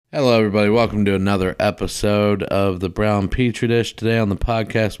Hello, everybody. Welcome to another episode of the Brown Petri Dish. Today on the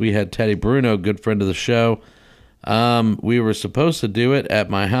podcast, we had Teddy Bruno, good friend of the show. We were supposed to do it at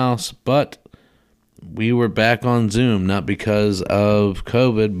my house, but we were back on Zoom, not because of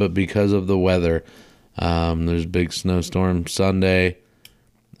COVID, but because of the weather. There's a big snowstorm Sunday.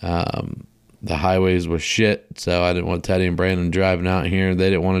 The highways were shit, so I didn't want Teddy and Brandon driving out here.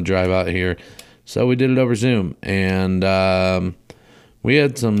 They didn't want to drive out here, so we did it over Zoom. And we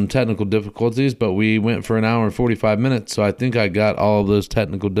had some technical difficulties, but we went for an hour and 45 minutes, so I think I got all of those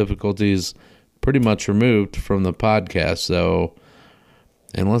technical difficulties pretty much removed from the podcast. So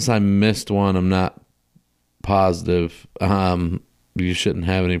unless I missed one, I'm not positive. You shouldn't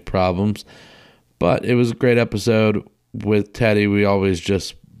have any problems. But it was a great episode with Teddy. We always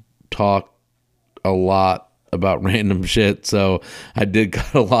just talk a lot about random shit, so I did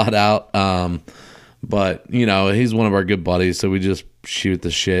cut a lot out. But, you know, he's one of our good buddies, so we just shoot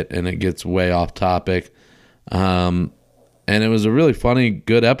the shit, and it gets way off topic. And it was a really funny,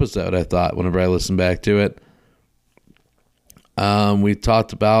 good episode, I thought, whenever I listened back to it. We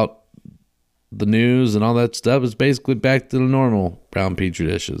talked about the news and all that stuff. It's basically back to the normal Brown Petri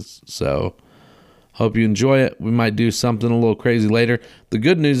Dishes. So, hope you enjoy it. We might do something a little crazy later. The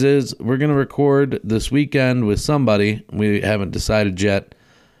good news is we're going to record this weekend with somebody. We haven't decided yet.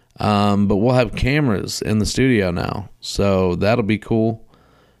 But we'll have cameras in the studio now, so that'll be cool.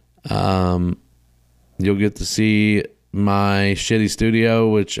 You'll get to see my shitty studio,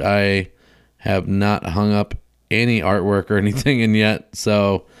 which I have not hung up any artwork or anything in yet,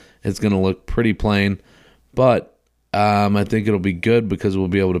 so it's going to look pretty plain. But I think it'll be good because we'll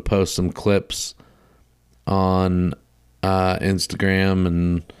be able to post some clips on Instagram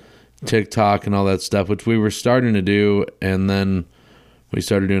and TikTok and all that stuff, which we were starting to do, and then we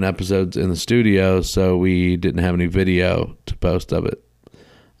started doing episodes in the studio, so we didn't have any video to post of it.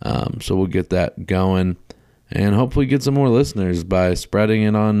 So we'll get that going and hopefully get some more listeners by spreading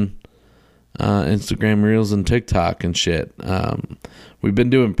it on Instagram Reels and TikTok and shit. We've been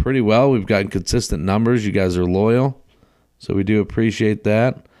doing pretty well. We've gotten consistent numbers. You guys are loyal, so we do appreciate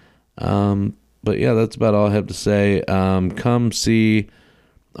that. But yeah, that's about all I have to say. Come see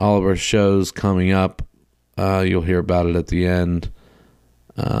all of our shows coming up. You'll hear about it at the end.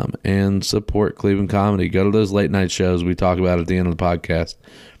 And support Cleveland comedy. Go to those late night shows we talk about at the end of the podcast.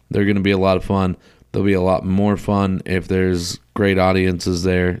 They're going to be a lot of fun. They'll be a lot more fun if there's great audiences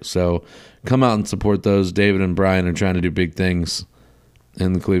there. So come out and support those. David and Brian are trying to do big things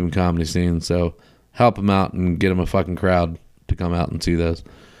in the Cleveland comedy scene. So help them out and get them a fucking crowd to come out and see those.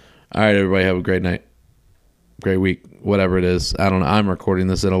 All right, everybody, have a great night. Great week, whatever it is. I don't know. I'm recording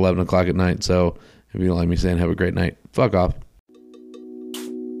this at 11 o'clock at night. So if you don't like me saying have a great night, fuck off.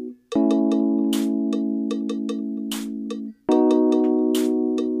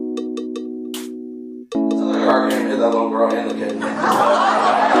 That little girl and the kid.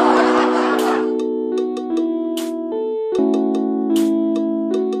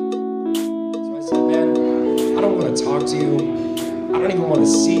 So I said, man, I don't want to talk to you. I don't even want to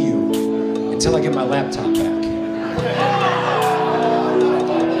see you until I get my laptop back.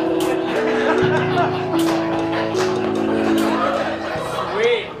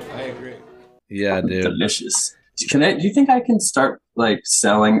 Sweet. I agree. Yeah, dude. Delicious. Do you think I can start like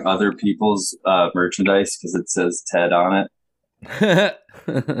selling other people's merchandise because it says Ted on it?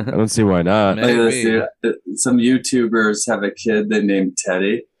 I don't see why not. Like this, dude, some YouTubers have a kid they named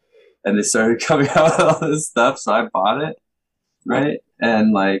Teddy, and they started coming out with all this stuff, so I bought it, right?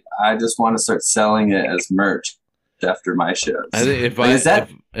 And like, I just want to start selling it as merch after my shows. I think is that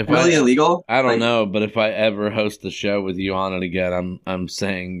really illegal? I don't know, but if I ever host the show with you on it again, I'm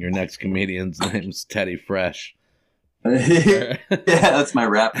saying your next comedian's name's Teddy Fresh. Yeah, that's my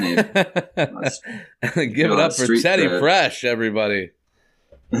rap name. Give it up for Teddy Fresh, everybody.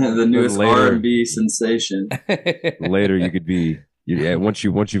 The newest R&B sensation. Later, you could be. Once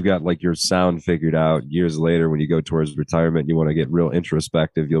you've got like your sound figured out, years later when you go towards retirement, you want to get real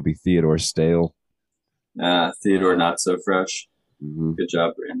introspective. You'll be Theodore Stale. Theodore Not So Fresh. Mm-hmm. Good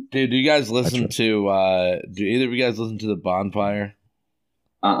job, Brandon. Dude, do you guys listen to? Do either of you guys listen to The Bonfire?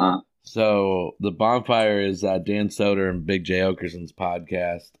 So The Bonfire is Dan Soder and Big J. Okerson's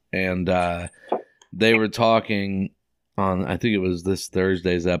podcast, and they were talking on, I think it was this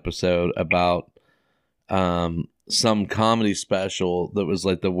Thursday's episode, about some comedy special that was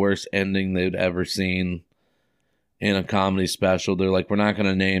like the worst ending they'd ever seen in a comedy special. They're like, we're not going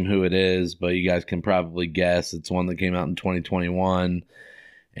to name who it is, but you guys can probably guess. It's one that came out in 2021,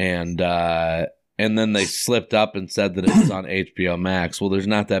 and then they slipped up and said that it was on HBO Max. Well, there's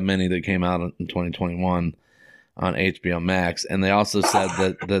not that many that came out in 2021. on HBO Max, and they also said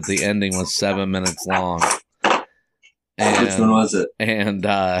that the ending was 7 minutes long. And, which one was it? And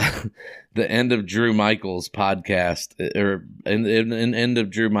the end of Drew Michaels' podcast, or in end of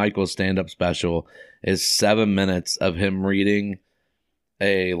Drew Michaels' stand-up special, is 7 minutes of him reading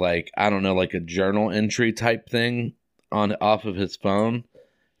a a journal entry type thing off of his phone,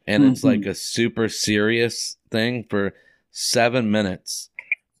 and it's like a super serious thing for 7 minutes,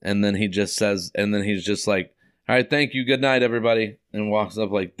 and then he's just like, all right, thank you, good night, everybody, and walks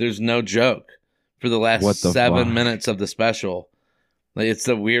up. Like, there's no joke for the last 7 minutes of the special. Like, it's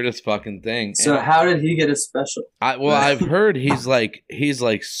the weirdest fucking thing. So how did he get a special? I've heard he's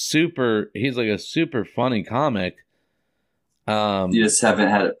a super funny comic. You just haven't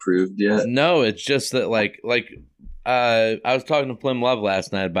had it proved yet? No, it's just that I was talking to Plim Love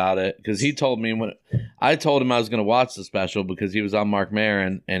last night about it, because he told me, when I told him I was going to watch the special because he was on Mark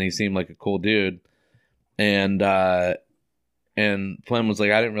Maron and he seemed like a cool dude, and Plim was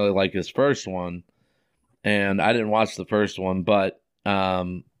like, I didn't really like his first one, and I didn't watch the first one, but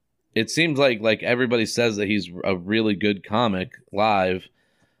it seems like everybody says that he's a really good comic live.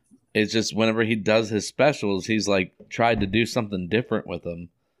 It's just whenever he does his specials, he's like tried to do something different with them,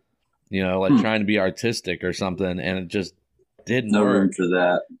 trying to be artistic or something, and it just didn't work. No room for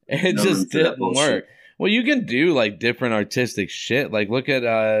that. It just didn't work. Well, you can do like different artistic shit. Like, look at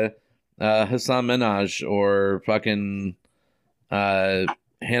Hassan Minhaj or fucking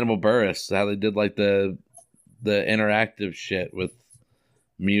Hannibal Buress, how they did like the interactive shit with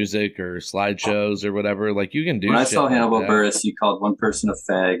music or slideshows or whatever. Like, you can do. When I shit saw Hannibal like Buress, he called one person a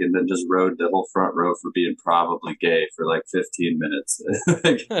fag and then just rode the whole front row for being probably gay for like 15 minutes.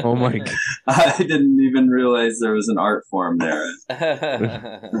 Oh my God. I didn't even realize there was an art form there.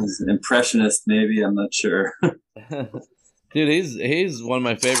 Impressionist, maybe, I'm not sure. Dude, he's one of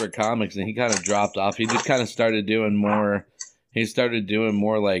my favorite comics, and he kind of dropped off. He just kind of started doing more. He started doing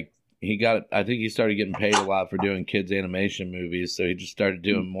more like, I think he started getting paid a lot for doing kids animation movies, so he just started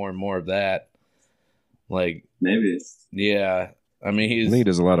doing more and more of that. Like, maybe. Yeah. I mean, he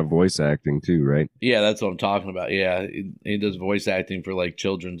does a lot of voice acting too, right? Yeah, that's what I'm talking about. Yeah, he does voice acting for like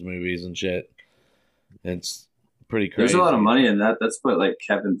children's movies and shit. It's pretty crazy. There's a lot of money in that. That's what like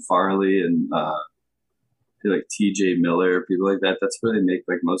Kevin Farley and like TJ Miller, people like that. That's where they make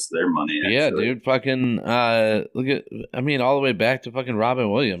like most of their money. Actually. Yeah, dude. Fucking look at. I mean, all the way back to fucking Robin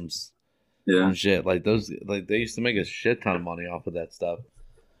Williams. Yeah. And shit, like those, like they used to make a shit ton of money off of that stuff.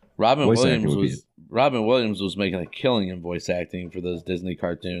 Robin Williams was making a killing in voice acting for those Disney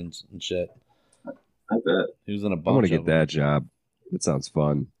cartoons and shit. I bet he was in a bunch. I want to get that job. That sounds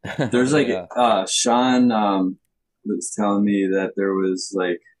fun. There's like Sean was telling me that there was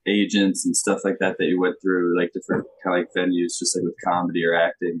like agents and stuff like that you went through, like different kind of like venues, just like with comedy or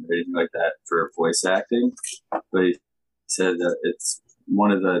acting or anything like that for voice acting. But he said that it's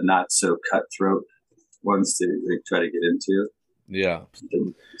one of the not so cutthroat ones to like, try to get into. Yeah.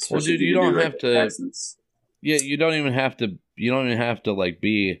 Well, dude, you don't have to. Accents. Yeah, you don't even have to. You don't even have to like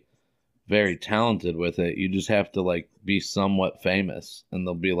be very talented with it. You just have to like be somewhat famous, and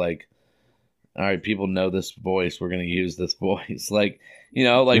they'll be like, all right, people know this voice, we're going to use this voice. Like,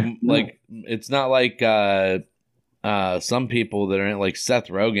 like it's not like some people that are in, like Seth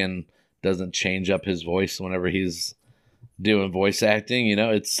Rogen doesn't change up his voice whenever he's doing voice acting.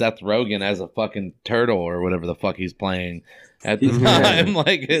 It's Seth Rogen as a fucking turtle or whatever the fuck he's playing at the time.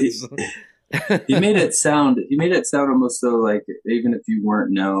 Like, it's he made it sound almost so like even if you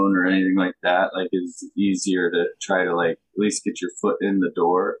weren't known or anything like that, like it's easier to try to like at least get your foot in the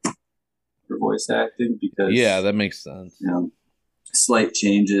door for voice acting, because that makes sense. Slight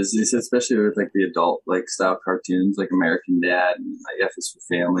changes, especially with like the adult like style cartoons like American Dad and like F is for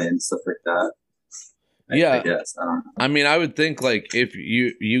Family and stuff like that. I guess. I don't know. I mean, I would think like if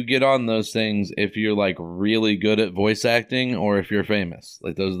you get on those things, if you're like really good at voice acting or if you're famous,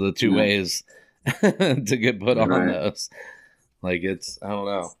 like those are the two ways to get put on those. Like, it's, I don't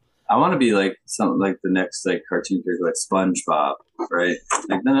know. I want to be like something like the next like cartoon character, like SpongeBob, right?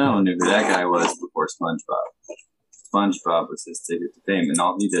 Like, no one knew who that guy was before SpongeBob. SpongeBob was his ticket to fame, and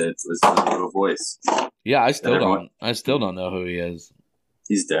all he did was his little voice. Yeah, I still don't know who he is.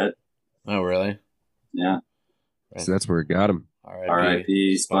 He's dead. Oh, really? Yeah. So that's where it got him.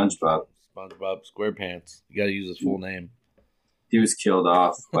 R.I.P. SpongeBob. SpongeBob SquarePants. You got to use his full name. He was killed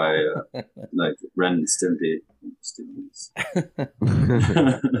off by like Ren and Stimpy.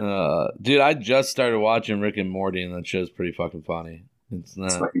 Dude, I just started watching Rick and Morty, and that show's pretty fucking funny. It's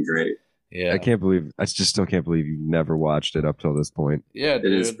fucking great. Yeah, I just still can't believe you never watched it up till this point. Yeah,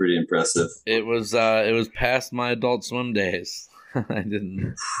 dude. It is pretty impressive. It was past my Adult Swim days. I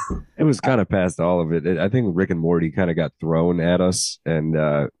didn't. It was kind of past all of it. I think Rick and Morty kind of got thrown at us, and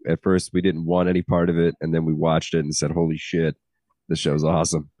at first we didn't want any part of it, and then we watched it and said, "Holy shit, this show's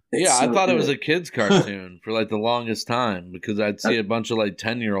awesome." Yeah, I so thought it was good. a kid's cartoon for like the longest time because I'd see a bunch of like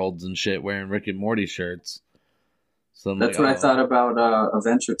 10-year-olds and shit wearing Rick and Morty shirts. So I'm That's like, what I thought about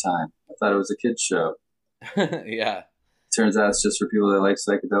Adventure Time. I thought it was a kids show. yeah, Turns out it's just for people that like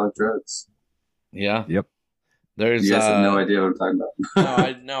psychedelic drugs. yeah. Yep, There's You guys have no idea what I'm talking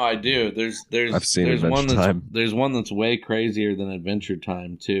about. no, I do. There's I've seen there's one Adventure that's Time. there's one that's way crazier than Adventure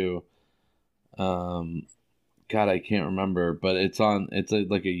Time too. God, I can't remember, but it's like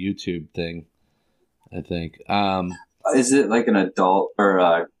a YouTube thing, I think. Is it like an adult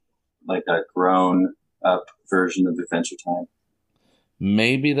or like a grown up version of Adventure Time?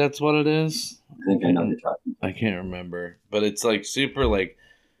 Maybe that's what it is. I think I know what you're talking I can't remember, but it's like super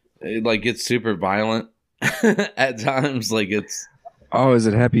it gets super violent at times. Like it's Oh, is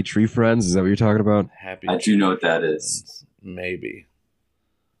it Happy Tree Friends? Is that what you're talking about? happy. I do know what that is. Maybe.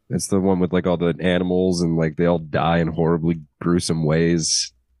 It's the one with like all the animals and like they all die in horribly gruesome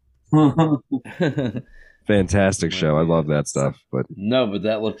ways. Fantastic show. I love that stuff. But No, but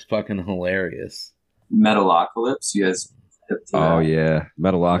that looks fucking hilarious. Metalocalypse, you guys hip to oh that? yeah,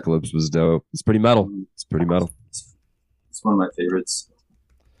 Metalocalypse was dope. It's pretty metal. It's pretty metal. It's one of my favorites.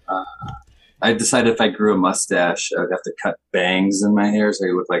 I decided if I grew a mustache, I would have to cut bangs in my hair so I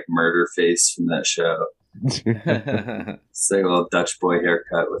could look like Murderface from that show. It's like a little Dutch boy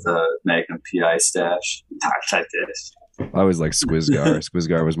haircut with a Magnum PI stash. Talk like this. I always like Squizgar.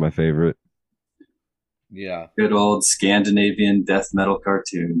 Squizgar was my favorite. Yeah. Good old Scandinavian death metal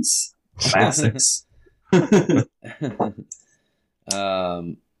cartoons. Classics.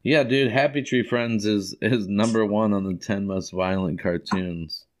 Yeah, dude, Happy Tree Friends is number one on the 10 most violent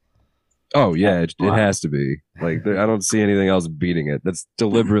cartoons. Oh yeah, it has to be. Like I don't see anything else beating it. That's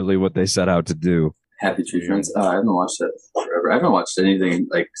deliberately what they set out to do. Happy Tree Friends. Oh, I haven't watched that forever. I haven't watched anything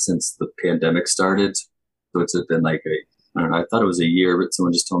like since the pandemic started. So it's been like I don't know. I thought it was a year, but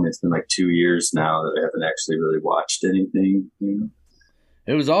someone just told me it's been like 2 years now that I haven't actually really watched anything. You know?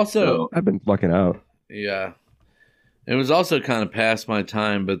 It was also So, I've been fucking out. yeah. It was also kind of past my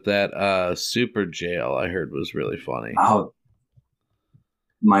time, but that Super Jail I heard was really funny. oh,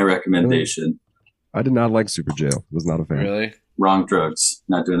 my recommendation: I did not like Super Jail. Was not a fan. Really? wrong drugs,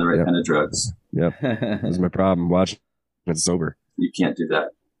 not doing the right Yep. kind of drugs. Yep, that was my problem. Watching it sober. You can't do that.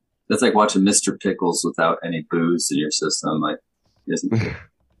 That's like watching Mr. Pickles without any booze in your system. Like, you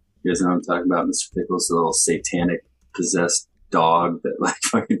guys know what I'm talking about? Mr. Pickles, the little satanic possessed dog that like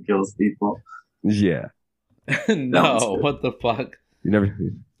fucking kills people. Yeah, No, good. what the fuck? you never.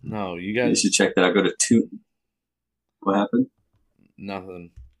 No, you You guys should check that out. Go to What happened?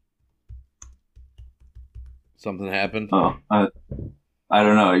 nothing. Something happened? Oh, I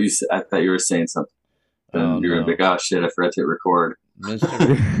don't know. I thought you were saying something. Oh, You were no. like, oh shit, I forgot to hit record.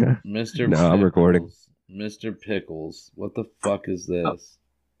 Mr. No, I'm recording. Mr. Pickles. What the fuck is this?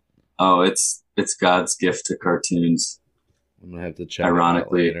 Oh, it's God's gift to cartoons. I'm gonna have to check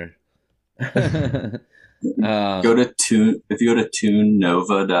Ironically. it out later. Go to if you go to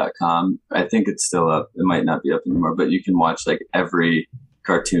tunenova.com, I think it's still up. It might not be up anymore, but you can watch like every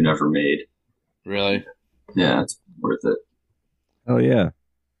cartoon ever made. Really? Yeah, it's worth it. Oh yeah.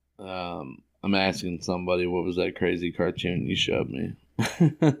 I'm asking somebody what was that crazy cartoon you showed me.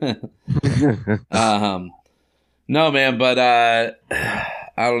 No man, but I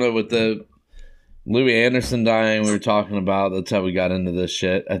don't know, with the Louis Anderson dying we were talking about, that's how we got into this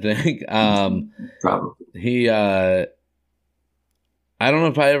shit, I think. Probably. He I don't know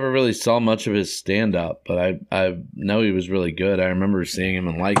if I ever really saw much of his stand up, but I know he was really good. I remember seeing him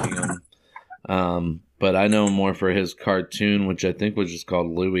and liking him. But I know him more for his cartoon, which I think was just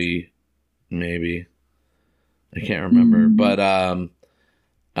called Louis, maybe. I can't remember. But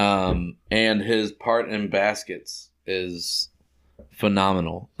and his part in Baskets is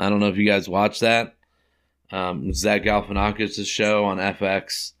phenomenal. I don't know if you guys watch that. Zach Galifianakis' show on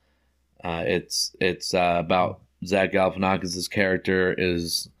FX. It's about Zach Galifianakis' character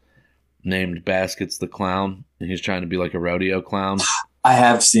is named Baskets the Clown, and he's trying to be like a rodeo clown. I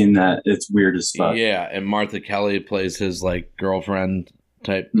have seen that. It's weird as fuck. Yeah, and Martha Kelly plays his like girlfriend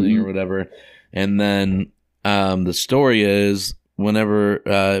type thing or whatever. And then the story is whenever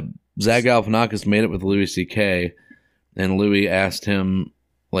Zach Galifianakis made it with Louis C.K. and Louis asked him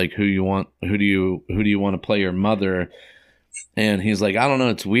like who do you want to play your mother, and he's like, I don't know,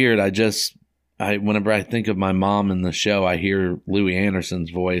 it's weird. Whenever I think of my mom in the show, I hear Louis Anderson's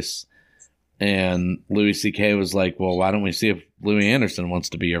voice. And Louis C.K. was like, well, why don't we see if Louis Anderson wants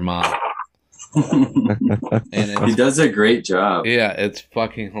to be your mom? And He does a great job. yeah, it's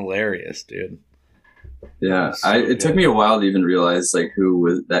fucking hilarious, dude. Yeah, So it took good. me a while to even realize like who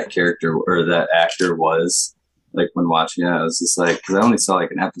was that character or that actor was. Like when watching it, I was just like, because I only saw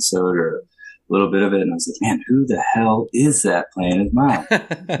like an episode or a little bit of it, and I was like, man, who the hell is that playing his mom?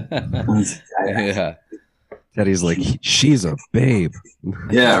 I was like, Yeah. Teddy's like, she's a babe.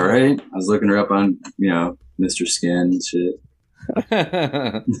 yeah, right. I was looking her up on Mr. Skin and shit.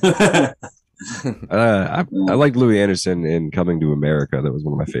 I liked Louis Anderson in Coming to America. That was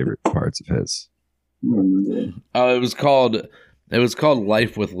one of my favorite parts of his. Oh, it was called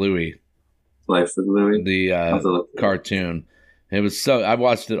Life with Louie, Life with Louie. the cartoon. It was so I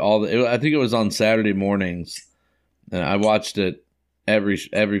watched it I think it was on Saturday mornings, and I watched it every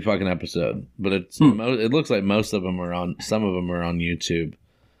fucking episode. But it looks like most of them are on. Some of them are on YouTube,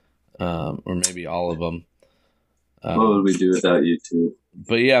 or maybe all of them. What would we do without YouTube?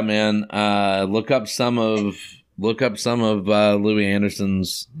 But yeah, man, look up some of Louis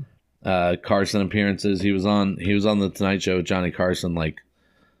Anderson's Carson appearances. He was on the Tonight Show with Johnny Carson like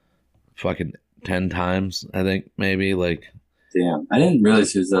fucking 10 times, I think, maybe. Like, damn, I didn't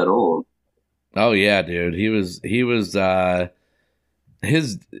realize he was that old. oh yeah, dude. He was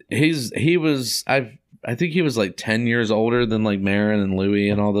I think he was like 10 years older than like Marin and Louis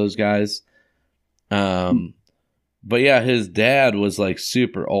and all those guys. But yeah, his dad was like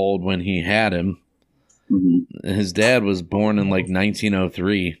super old when he had him. Mm-hmm. His dad was born in like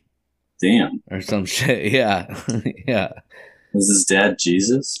 1903. Damn. Or some shit. Yeah. Yeah. Was his dad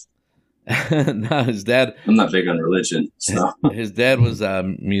Jesus? No, his dad. I'm not big on religion, so His dad was a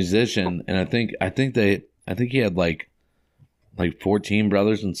musician, and I think he had like 14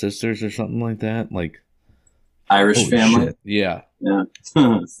 brothers and sisters or something like that. Like Irish Holy family. shit. yeah, Yeah.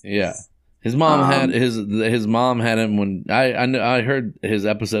 yeah. His mom had his mom had him when I heard his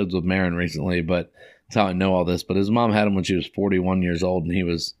episodes with Marin recently, but that's how I know all this. But his mom had him when she was 41 years old, and he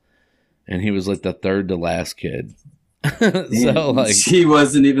was like the third to last kid. So like he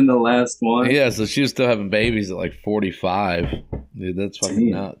wasn't even the last one. yeah, so she was still having babies at like 45. Dude, that's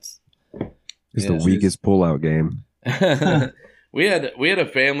fucking nuts. It's Yeah. the weakest pullout game. we had a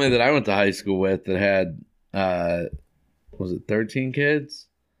family that I went to high school with that had was it 13 kids?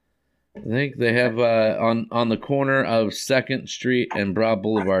 I think they have on the corner of 2nd Street and Broad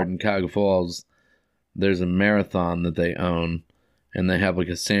Boulevard in Cuyahoga Falls. There's a marathon that they own, and they have like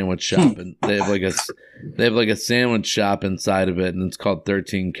a sandwich shop, and they have like a sandwich shop inside of it, and it's called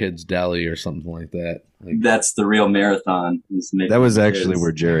 13 Kids Deli or something like that. Like, That's the real marathon. That was actually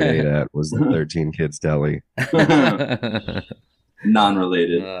where Jared ate at, was the 13 Kids Deli.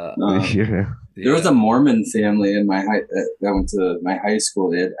 Non-related. Yeah. There was a Mormon family in my that went to my high school.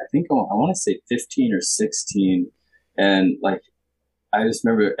 They had, I think, I want to say 15 or 16, and like I just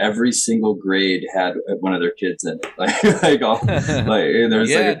remember every single grade had one of their kids in it. Like all there's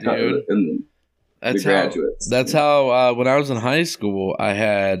Yeah, like a couple dude. and That's the graduates. That's how when I was in high school, I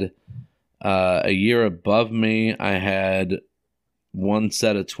had a year above me, I had one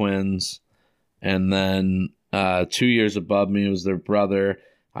set of twins, and then 2 years above me was their brother.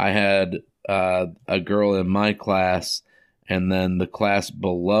 I had a girl in my class, and then the class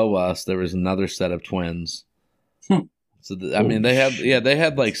below us, there was another set of twins. So I mean, they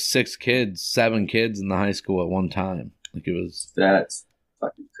had like 7 kids in the high school at one time. Like it was That's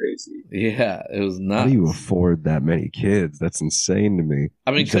fucking crazy. yeah, it was How nuts. do you afford that many kids? That's insane to me.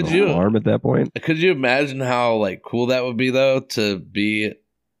 I mean, You have could a you farm at that point? Could you imagine how like cool that would be though to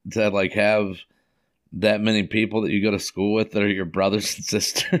like have that many people that you go to school with that are your brothers and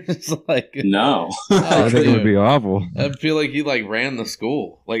sisters? Like No. oh, I think it would dude. be awful. I feel like he like ran the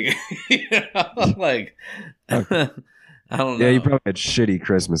school. Like like I don't know. Yeah, you probably had shitty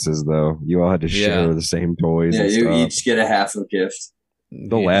Christmases though. You all had to share Yeah. the same toys Yeah, and you stuff. each get a half a gift.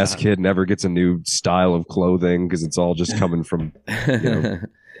 The last kid never gets a new style of clothing because it's all just coming from know,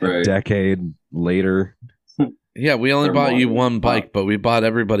 Right. a decade later. Yeah, we only Or bought you one. one bike, but we bought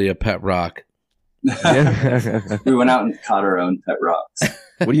everybody a pet rock. Yeah. We went out and caught our own pet rocks.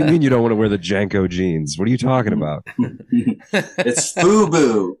 What do you mean you don't want to wear the Janko jeans? What are you talking about? It's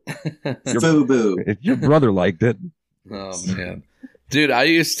FUBU. FUBU. Your brother liked it. Oh man, dude, I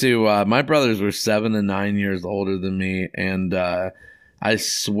used to. My brothers were 7 and 9 years older than me, and I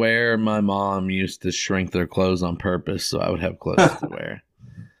swear my mom used to shrink their clothes on purpose so I would have clothes to wear.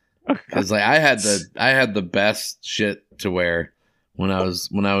 Because like I had the best shit to wear when I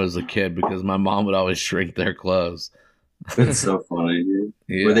was a kid because my mom would always shrink their clothes. That's so funny, dude.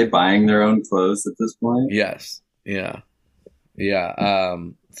 Yeah. Were they buying their own clothes at this point? Yes. Yeah. Yeah.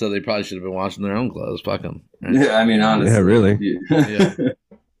 So they probably should have been washing their own clothes. Fuck them. Yeah, I mean, honestly. Yeah, really. Yeah.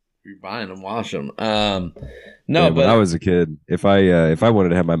 You're buying them, wash them. Yeah, when I was a kid, if I wanted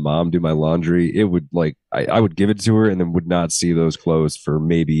to have my mom do my laundry, it would like I would give it to her and then would not see those clothes for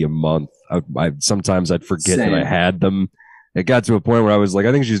maybe a month. Sometimes I'd forget that I Same. had them. It got to a point where I was like,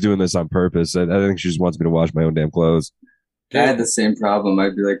 I think she's doing this on purpose. I think she just wants me to wash my own damn clothes. I had the same problem.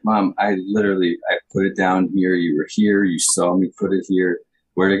 I'd be like, Mom, I put it down here. You were here. You saw me put it here.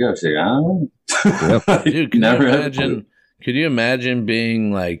 Where'd it go? She's like, I don't know. Yep. Dude, could you imagine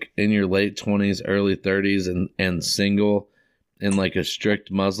being like in your late 20s, early 30s and single in like a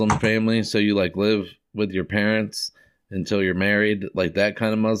strict Muslim family? So you like live with your parents until you're married, like that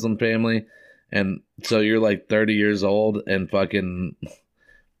kind of Muslim family. And so you're like 30 years old and fucking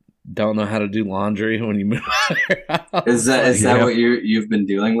don't know how to do laundry when you move out of your house. Is that what you've been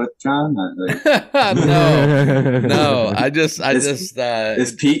dealing with, John? No.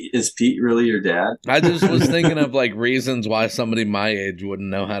 Is Pete really your dad? I just was thinking of like reasons why somebody my age wouldn't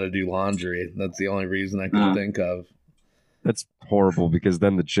know how to do laundry. That's the only reason I could think of. That's horrible because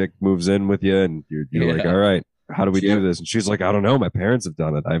then the chick moves in with you and you're like, all right, how do we do this? And she's like, I don't know. My parents have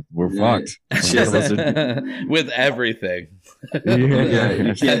done it. We're fucked. With everything.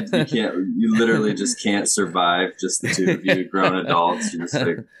 You can't. You literally just can't survive. Just the two of you, grown adults. You're just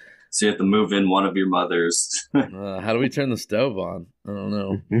like, so you have to move in one of your mothers. How do we turn the stove on? I don't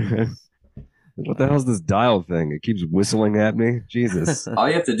know. What the hell is this dial thing? It keeps whistling at me. Jesus. All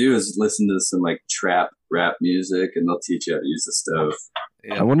you have to do is listen to some like trap rap music, and they'll teach you how to use the stove.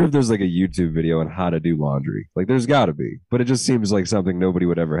 Yeah. I wonder if there's like a YouTube video on how to do laundry. Like, there's got to be, but it just seems like something nobody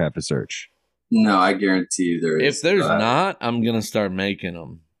would ever have to search. No, I guarantee you there is. If there's not, I'm gonna start making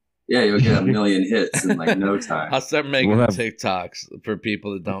them. Yeah, you'll get a million hits in like no time. I'll start making TikToks for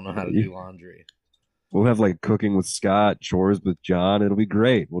people that don't know how to do laundry. We'll have like cooking with Scott, chores with John. It'll be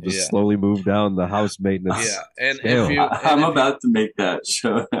great. We'll just slowly move down the house maintenance. Yeah, and scale. I'm about to make that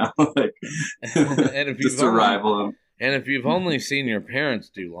show now. Like, and if just to rival them. And if you've only seen your parents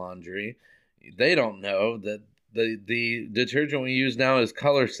do laundry, they don't know that the detergent we use now is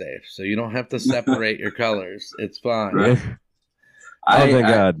color safe, so you don't have to separate your colors. It's fine. Right. Thank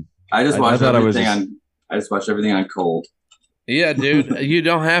God. I just watched everything on cold. Yeah, dude, you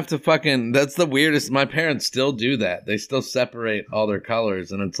don't have to fucking. That's the weirdest. My parents still do that. They still separate all their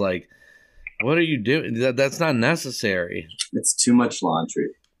colors, and it's like, what are you doing? That's not necessary. It's too much laundry.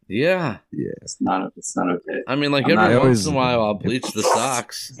 Yeah. It's not okay. I mean, like every once in a while, I'll bleach the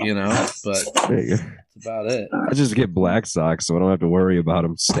socks, but that's about it. I just get black socks, so I don't have to worry about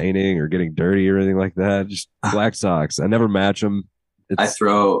them staining or getting dirty or anything like that. Just black socks. I never match them. I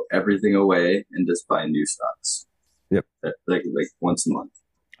throw everything away and just buy new socks. Yep. Like once a month.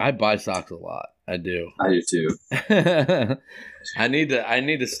 I buy socks a lot. I do. I do too. I need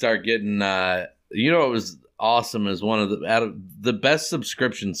to start getting. What was awesome is one of the best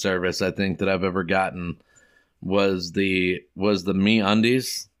subscription service I think that I've ever gotten was the Me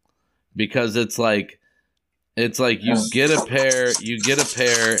Undies, because it's like you get a pair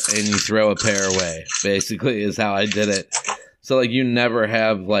and you throw a pair away. Basically, is how I did it. So like you never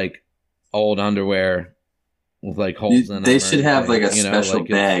have like old underwear with like holes in them. They should have like a special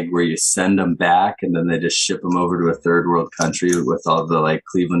bag where you send them back and then they just ship them over to a third world country with all the like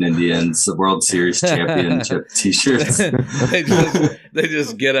Cleveland Indians World Series championship T-shirts. they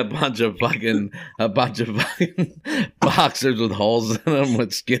just get a bunch of fucking boxers with holes in them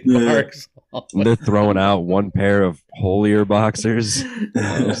with skid marks. They're throwing out one pair of holier boxers.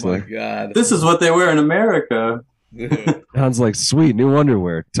 Oh my God! This is what they wear in America. Sounds like sweet new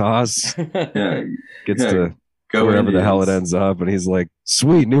underwear. Toss gets to go wherever the hell it ends up, and he's like,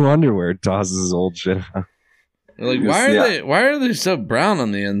 "Sweet new underwear." Tosses his old shit. Like, why are they so brown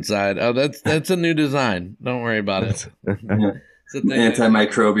on the inside? Oh, that's a new design. Don't worry about it. It's a thing.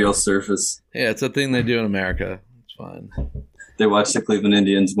 Antimicrobial surface. Yeah, it's a thing they do in America. It's fine. They watch the Cleveland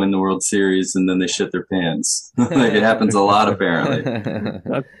Indians win the World Series and then they shit their pants. Like, it happens a lot, apparently.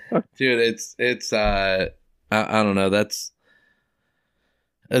 Dude, it's I don't know. That's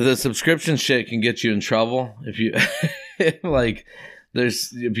the subscription shit can get you in trouble if you like.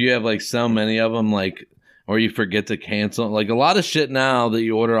 If you have like so many of them, like, or you forget to cancel. Like a lot of shit now that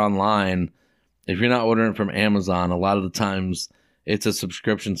you order online, if you're not ordering from Amazon, a lot of the times it's a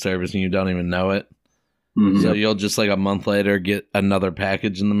subscription service and you don't even know it. Mm-hmm. So you'll just like a month later get another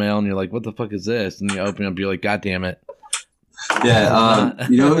package in the mail and you're like, what the fuck is this? And you open it up, you're like, God damn it. Yeah,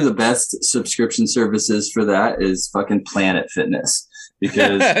 you know who the best subscription service is for that is fucking Planet Fitness,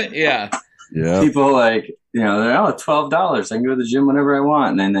 because people like, they're $12. I can go to the gym whenever I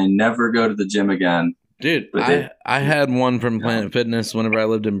want, and then they never go to the gym again. Dude, I had one from Planet Fitness whenever I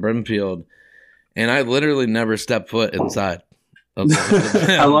lived in Brimfield, and I literally never stepped foot inside.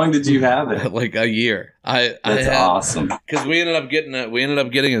 How long did you have it? Like a year. That's awesome. Because we ended up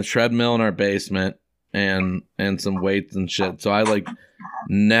getting a treadmill in our basement and some weights and shit. So I like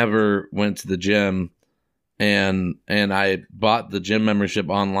never went to the gym, and I bought the gym membership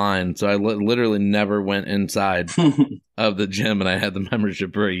online. So I literally never went inside of the gym, and I had the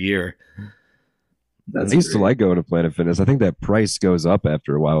membership for a year. I used to like going to Planet Fitness. I think that price goes up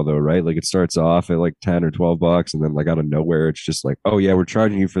after a while, though, right? Like it starts off at like 10 or 12 bucks, and then like out of nowhere, it's just like, oh yeah, we're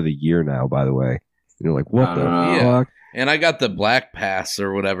charging you for the year now. By the way, and you're like, what the fuck? And I got the black pass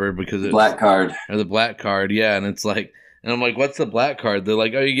or whatever because it's black card or the black card, yeah. And it's like, and I'm like, what's the black card? They're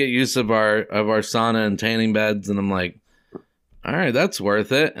like, oh, you get use of our sauna and tanning beds, and I'm like, all right, that's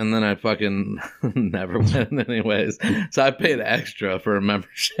worth it. And then I fucking never went anyways. So I paid extra for a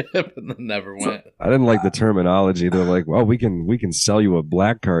membership and then never went. I didn't like the terminology. They're like, well, we can sell you a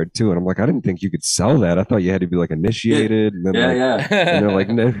black card too. And I'm like, I didn't think you could sell that. I thought you had to be like initiated. And then yeah. And they're like,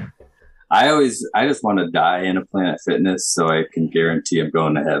 no. I just want to die in a Planet Fitness so I can guarantee I'm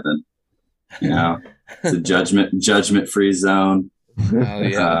going to heaven. You know, it's a judgment free zone. Oh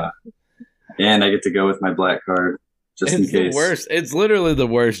yeah. And I get to go with my black card. Just in case. The worst. It's literally the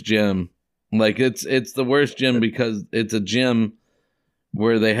worst gym. Like it's the worst gym because it's a gym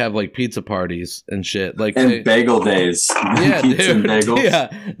where they have like pizza parties and shit. Like bagel days. Yeah, pizza dude. and bagels.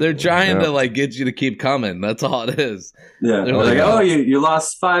 Yeah, they're trying to like get you to keep coming. That's all it is. Yeah, they're like, oh, you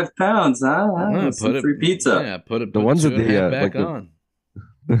lost 5 pounds, huh? Put free pizza. Yeah, put the ones that back on.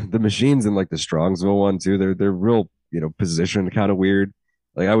 The machines in like the Strongsville one too. They're real, positioned kind of weird.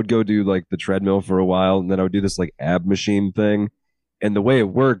 Like I would go do like the treadmill for a while, and then I would do this like ab machine thing. And the way it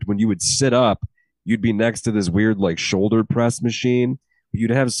worked, when you would sit up, you'd be next to this weird like shoulder press machine.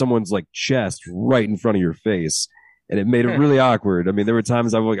 You'd have someone's like chest right in front of your face, and it made it really awkward. I mean, there were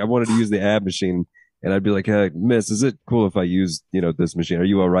times I wanted to use the ab machine, and I'd be like, hey, miss, is it cool if I use this machine? Are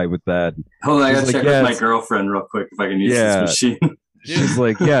you all right with that? Hold on, I gotta check with my girlfriend real quick if I can use this machine. She's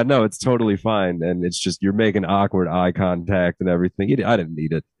like, yeah, no, it's totally fine. And it's just, you're making awkward eye contact and everything. I didn't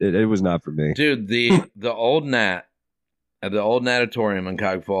need it. It was not for me. Dude, the old Nat, at the old Natatorium in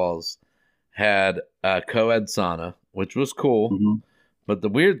Cog Falls, had a co-ed sauna, which was cool. Mm-hmm. But the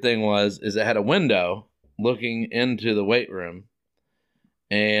weird thing is it had a window looking into the weight room.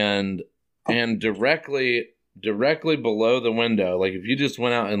 And directly below the window, like if you just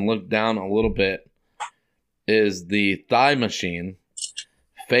went out and looked down a little bit, is the thigh machine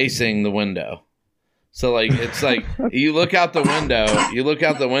facing the window. So like it's like you look out the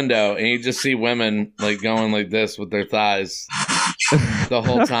window and you just see women like going like this with their thighs the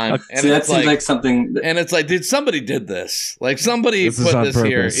whole time. And that seems like something and it's like, dude, somebody did this. Like somebody put this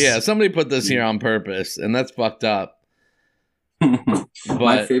here. Yeah, somebody put this here on purpose, and that's fucked up.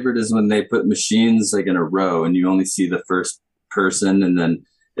 My favorite is when they put machines like in a row and you only see the first person, and then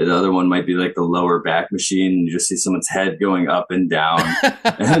the other one might be like the lower back machine, and you just see someone's head going up and down.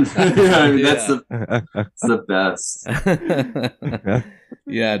 And, that's the best.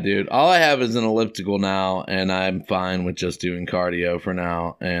 Yeah, dude. All I have is an elliptical now, and I'm fine with just doing cardio for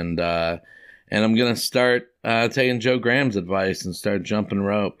now. And I'm gonna start taking Joe Graham's advice and start jumping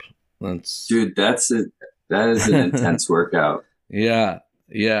rope. Dude, that is an intense workout. Yeah.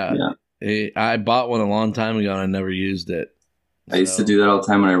 I bought one a long time ago, and I never used it. I used to do that all the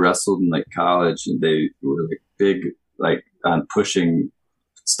time when I wrestled in like college, and they were like big, like on pushing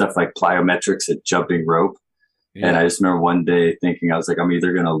stuff like plyometrics at jumping rope. Yeah. And I just remember one day thinking, I was like, I'm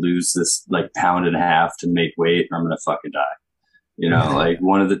either going to lose this like pound and a half to make weight, or I'm going to fucking die. Like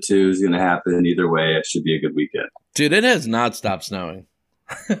one of the two is going to happen. Either way, it should be a good weekend. Dude, it has not stopped snowing.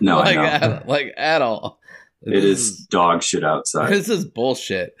 No, I know. At all. It is dog shit outside. This is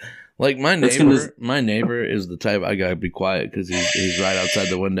bullshit. Like my neighbor is the type. I gotta be quiet because he's right outside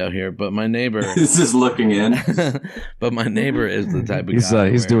the window here. But my neighbor is just looking in. But my neighbor is the type of guy.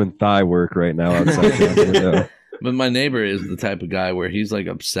 He's doing thigh work right now outside the window. But my neighbor is the type of guy where he's like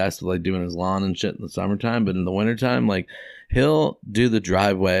obsessed with like doing his lawn and shit in the summertime. But in the wintertime, like he'll do the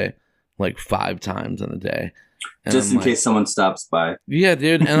driveway like 5 times in a day, just in case someone stops by. Yeah,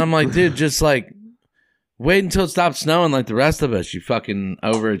 dude. And I'm like, dude, just like. Wait until it stops snowing like the rest of us, you fucking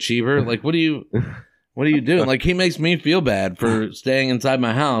overachiever. Like, what are you doing? Like, he makes me feel bad for staying inside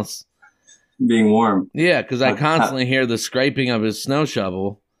my house. Being warm. Yeah, because I constantly hear the scraping of his snow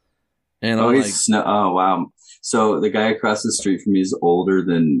shovel. And oh, oh, wow. So the guy across the street from me is older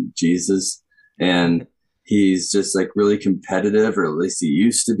than Jesus, and he's just like really competitive, or at least he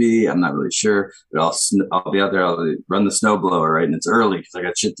used to be. I'm not really sure, but I'll be out there. I'll run the snowblower, right? And it's early because I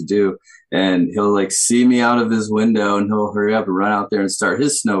got shit to do. And he'll like see me out of his window, and he'll hurry up and run out there and start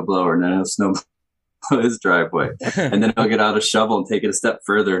his snowblower, and then he'll his driveway. And then he'll get out a shovel and take it a step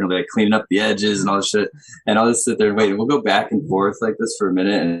further, and he'll be like cleaning up the edges and all this shit. And I'll just sit there and wait. And we'll go back and forth like this for a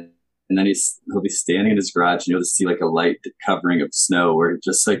minute, and then he'll be standing in his garage, and you'll just see like a light covering of snow where it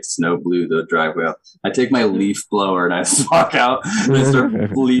just like snow blew the driveway out. I take my leaf blower and I just walk out and I start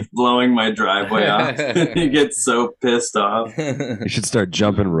leaf blowing my driveway off. He gets so pissed off. You should start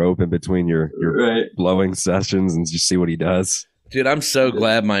jumping rope in between your blowing sessions and just see what he does. Dude, I'm so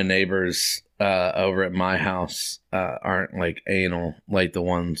glad my neighbors over at my house aren't like anal like the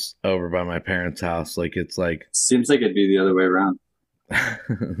ones over by my parents' house. Like it's like seems like it'd be the other way around.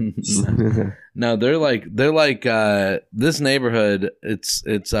 No, they're like this neighborhood. It's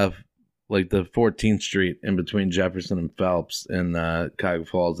like the 14th Street in between Jefferson and Phelps in Cuyahoga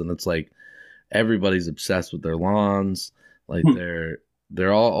Falls, and it's like everybody's obsessed with their lawns. Like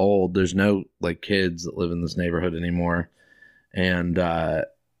they're all old. There's no like kids that live in this neighborhood anymore, and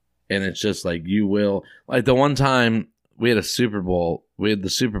it's just like you will like the one time we had the Super Bowl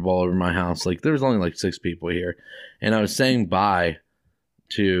over my house. Like there was only like 6 people here, and I was saying bye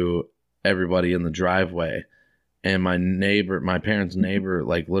to everybody in the driveway, and my parents' neighbor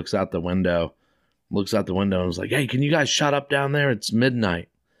like looks out the window and was like, "Hey, can you guys shut up down there? It's midnight."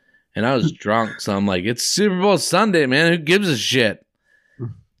 And I was drunk, so I'm like, "It's Super Bowl Sunday, man. Who gives a shit?"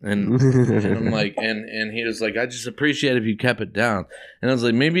 And I'm like, and he was like, "I just appreciate if you kept it down." And I was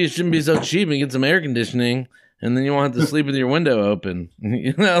like, "Maybe it shouldn't be so cheap and get some air conditioning, and then you won't have to sleep with your window open."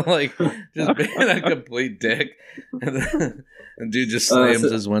 You know, like just being a complete dick. And dude just slams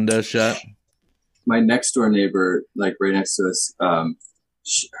his window shut. My next door neighbor, like right next to us, I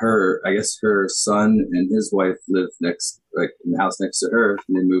guess her son and his wife live next, like in the house next to her,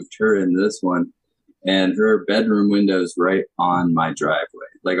 and they moved her in this one. And her bedroom window's right on my driveway.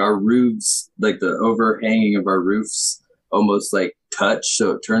 Like our roofs, like the overhanging of our roofs almost like touch. So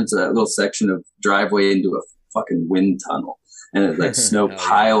it turns that little section of driveway into a fucking wind tunnel. And it like snow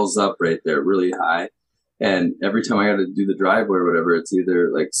piles up right there really high. And every time I got to do the driveway or whatever, it's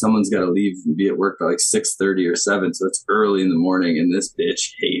either like someone's got to leave and be at work by like 6:30 or 7. So it's early in the morning, and this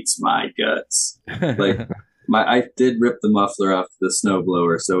bitch hates my guts. Like I did rip the muffler off the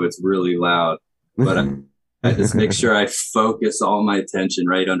snowblower, so it's really loud. But I just make sure I focus all my attention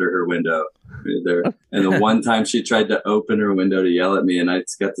right under her window right there. And the one time she tried to open her window to yell at me, and I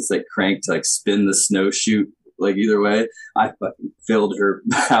got this like crank to like spin the snow chute like either way, I fucking filled her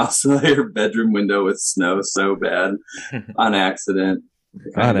house, her bedroom window with snow so bad on accident.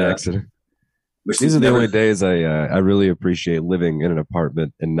 These are the only days I really appreciate living in an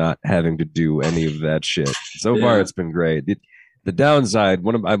apartment and not having to do any of that shit. So far, it's been great. The downside,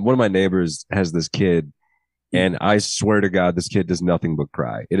 one of my neighbors has this kid, and I swear to God, this kid does nothing but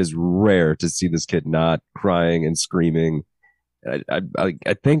cry. It is rare to see this kid not crying and screaming.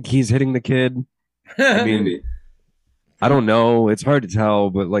 I think he's hitting the kid. I mean, I don't know. It's hard to tell,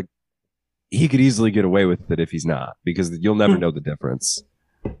 but like he could easily get away with it if he's not, because you'll never know the difference.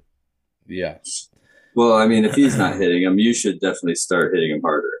 Yeah. Well, I mean, if he's not hitting him, you should definitely start hitting him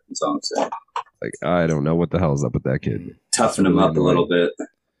harder. That's all I'm saying. Like, I don't know what the hell's up with that kid. Toughen him up a little bit.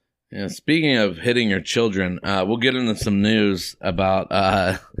 Yeah. Speaking of hitting your children, we'll get into some news about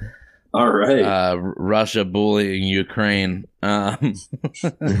all right. Russia bullying Ukraine. I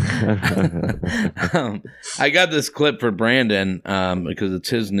got this clip for Brandon because it's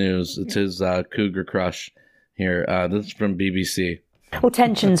his news. It's his cougar crush here. This is from BBC. Well,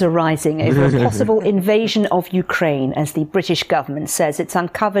 tensions are rising over a possible invasion of Ukraine as the British government says it's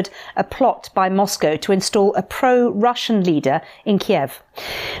uncovered a plot by Moscow to install a pro-Russian leader in Kiev.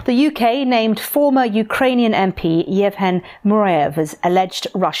 The UK named former Ukrainian MP Yevhen Murayev as alleged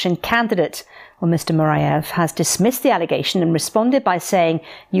Russian candidate. Well, Mr. Murayev has dismissed the allegation and responded by saying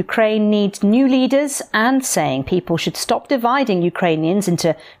Ukraine needs new leaders and saying people should stop dividing Ukrainians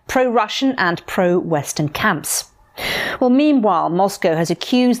into pro-Russian and pro-Western camps. Well, meanwhile, Moscow has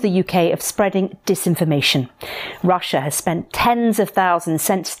accused the UK of spreading disinformation. Russia has sent tens of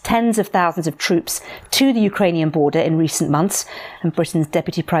thousands of troops to the Ukrainian border in recent months, and Britain's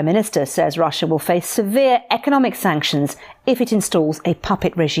Deputy Prime Minister says Russia will face severe economic sanctions if it installs a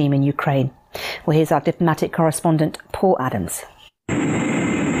puppet regime in Ukraine. Well, here's our diplomatic correspondent, Paul Adams.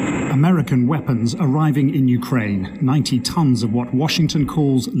 American weapons arriving in Ukraine, 90 tons of what Washington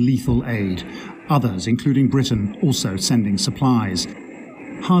calls lethal aid. Others, including Britain, also sending supplies.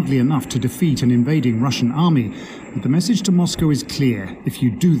 Hardly enough to defeat an invading Russian army, but the message to Moscow is clear. If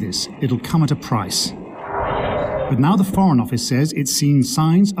you do this, it'll come at a price. But now the Foreign Office says it's seen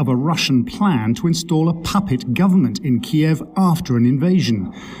signs of a Russian plan to install a puppet government in Kiev after an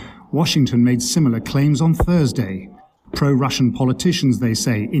invasion. Washington made similar claims on Thursday. Pro-Russian politicians, they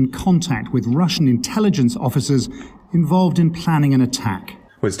say, in contact with Russian intelligence officers involved in planning an attack.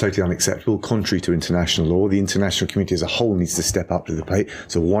 Well, it's totally unacceptable, contrary to international law. The international community as a whole needs to step up to the plate.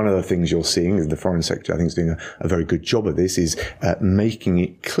 So one of the things you're seeing, and the Foreign Secretary, I think, is doing a very good job of this, is making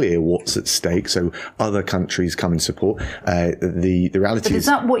it clear what's at stake so other countries come and support. The reality But is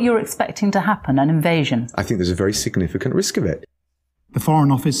that what you're expecting to happen, an invasion? I think there's a very significant risk of it. The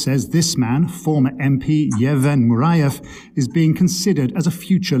Foreign Office says this man, former MP Yevhen Murayev, is being considered as a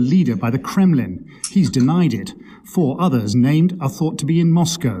future leader by the Kremlin. He's denied it. 4 others named are thought to be in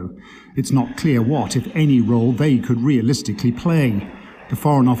Moscow. It's not clear what, if any, role they could realistically play. The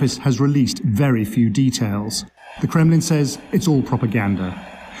Foreign Office has released very few details. The Kremlin says it's all propaganda.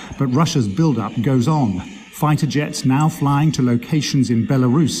 But Russia's build-up goes on. Fighter jets now flying to locations in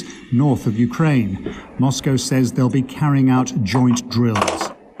Belarus, north of Ukraine. Moscow says they'll be carrying out joint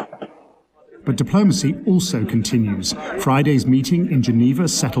drills. But diplomacy also continues. Friday's meeting in Geneva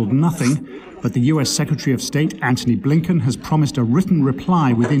settled nothing, but the US Secretary of State Antony Blinken has promised a written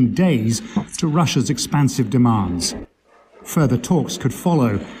reply within days to Russia's expansive demands. Further talks could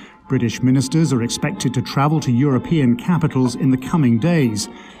follow. British ministers are expected to travel to European capitals in the coming days.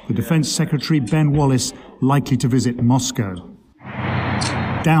 The Defence Secretary Ben Wallace likely to visit Moscow.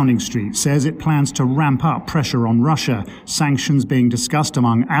 Downing Street says it plans to ramp up pressure on Russia. Sanctions being discussed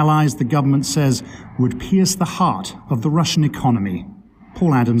among allies, the government says, would pierce the heart of the Russian economy.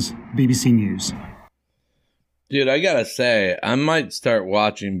 Paul Adams, BBC News. Dude, I gotta say, I might start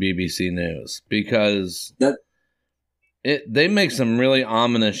watching BBC News because they make some really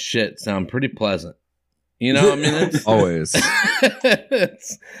ominous shit sound pretty pleasant. You know, I mean, it's always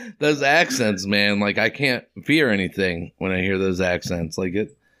those accents, man. Like, I can't fear anything when I hear those accents. Like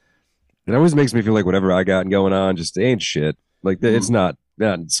it always makes me feel like whatever I got going on just ain't shit. Like it's not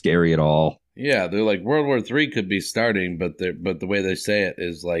scary at all. Yeah, they're like World War III could be starting, but the way they say it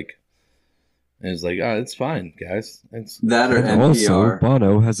is like, oh, it's fine, guys. It's that or NPR. Also,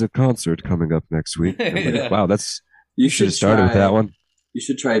 Bono has a concert coming up next week. Yeah. Like, wow, you should have started with that one. You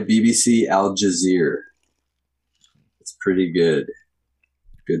should try BBC Al Jazeera. It's pretty good.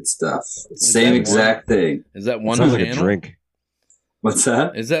 Good stuff. Same exact thing. Is that one Sounds channel? like a drink. What's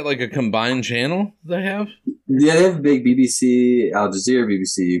that? Is that like a combined channel they have? Yeah, they have a big BBC Al Jazeera,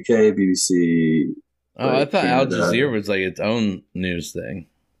 BBC UK, BBC. Oh, I thought Al Jazeera was like its own news thing.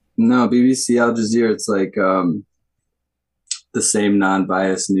 No, BBC Al Jazeera, it's like the same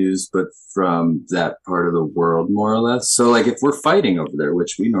non-biased news, but from that part of the world, more or less. So, like, if we're fighting over there,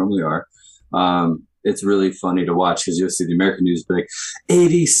 which we normally are, it's really funny to watch because you'll see the American news be like,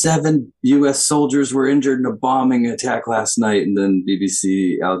 87 U.S. soldiers were injured in a bombing attack last night. And then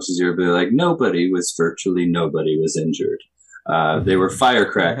BBC Al Jazeera be like, virtually nobody was injured. They were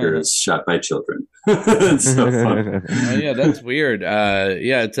firecrackers shot by children. It's so fun. Oh, yeah, that's weird.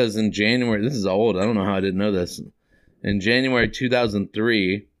 Yeah, it says in January, this is old. I don't know how I didn't know this. In January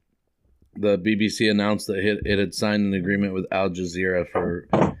 2003, the BBC announced that it had signed an agreement with Al Jazeera for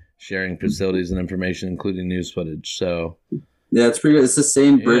sharing facilities and information, including news footage. So, yeah, it's pretty good. It's the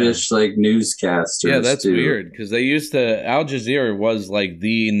same British like newscasters. Yeah, that's too. weird because they used to. Al Jazeera was like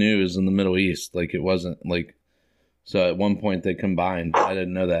the news in the Middle East. Like it wasn't like. So at one point they combined. I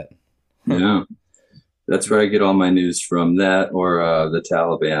didn't know that. Yeah, that's where I get all my news from. That or the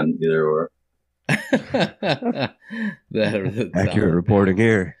Taliban, either or. Accurate reporting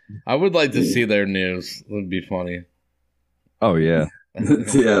here. I would like to see their news. It would be funny. Oh yeah.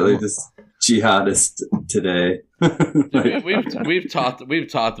 Yeah, they just jihadist today. we've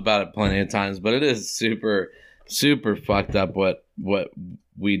talked about it plenty of times, but it is super fucked up what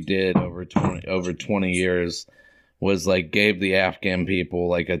we did over 20 years was like gave the Afghan people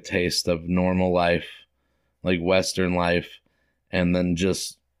like a taste of normal life, like Western life, and then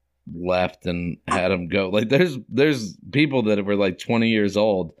just left and had them go. Like there's people that were like 20 years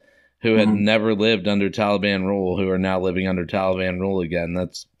old who had never lived under Taliban rule, who are now living under Taliban rule again.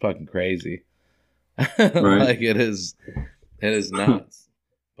 That's fucking crazy. Right. Like it is nuts.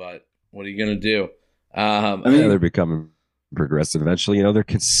 But what are you gonna do? I mean, they're becoming progressive eventually. You know, they're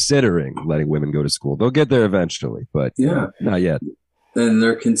considering letting women go to school. They'll get there eventually, but not yet. And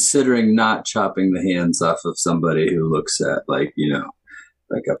they're considering not chopping the hands off of somebody who looks at like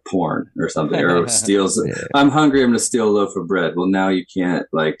a porn or something, or steals. Yeah. I'm hungry. I'm going to steal a loaf of bread. Well, now you can't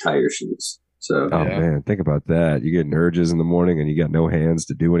like tie your shoes. So, man, think about that. You get urges in the morning and you got no hands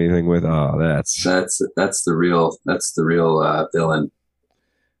to do anything with. Oh, that's the real villain.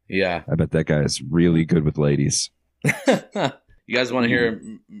 Yeah, I bet that guy is really good with ladies. You guys want to hear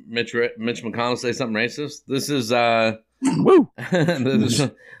Mitch McConnell say something racist? This is woo. This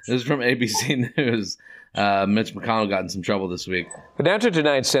is from ABC News. Mitch McConnell got in some trouble this week. But after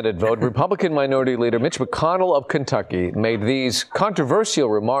tonight's Senate vote, Republican Minority Leader Mitch McConnell of Kentucky made these controversial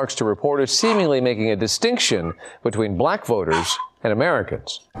remarks to reporters, seemingly making a distinction between black voters and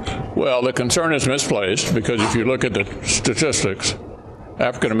Americans. Well, the concern is misplaced because if you look at the statistics,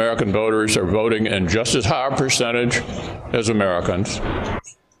 African American voters are voting in just as high a percentage as Americans.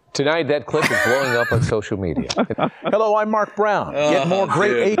 Tonight, that clip is blowing up on social media. Hello, I'm Mark Brown. Get more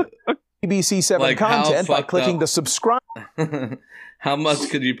great ABC7 content by clicking the subscribe. How much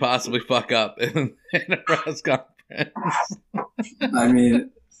could you possibly fuck up in a press conference? I mean,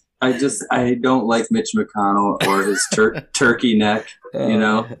 I don't like Mitch McConnell or his turkey neck, you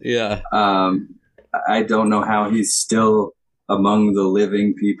know? Yeah. I don't know how he's still among the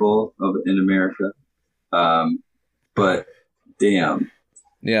living people in America. But damn.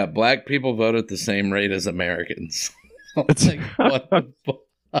 Yeah, black people vote at the same rate as Americans. Like, what the fuck?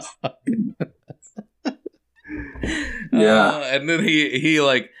 Yeah. And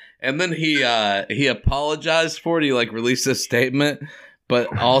then he apologized for it. He like released a statement,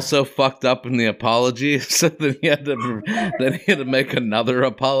 but also fucked up in the apology. So then he had to make another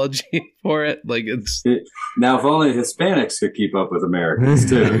apology for it. Like now, if only Hispanics could keep up with Americans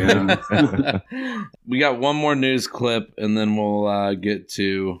too. You know? We got one more news clip, and then we'll get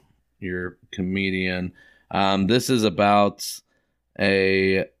to your comedian. This is about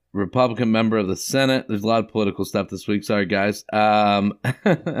a Republican member of the Senate. There's a lot of political stuff this week. Sorry, guys.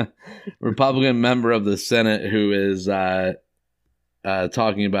 Republican member of the Senate who is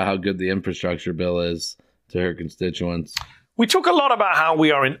talking about how good the infrastructure bill is to her constituents. We talk a lot about how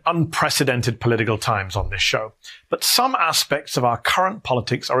we are in unprecedented political times on this show, but some aspects of our current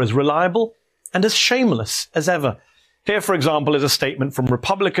politics are as reliable and as shameless as ever. Here, for example, is a statement from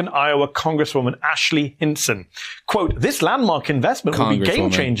Republican Iowa Congresswoman Ashley Hinson. Quote, "This landmark investment will be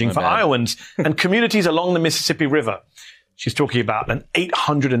game-changing for Iowans and communities along the Mississippi River." She's talking about an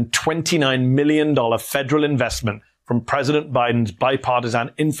 $829 million federal investment from President Biden's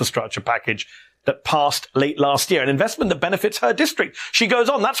bipartisan infrastructure package that passed late last year, an investment that benefits her district. She goes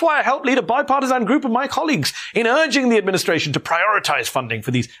on, "That's why I helped lead a bipartisan group of my colleagues in urging the administration to prioritize funding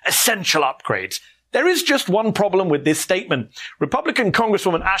for these essential upgrades." There is just one problem with this statement. Republican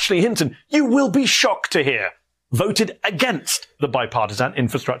Congresswoman Ashley Hinton, you will be shocked to hear, voted against the bipartisan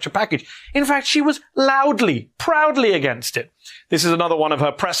infrastructure package. In fact, she was loudly, proudly against it. This is another one of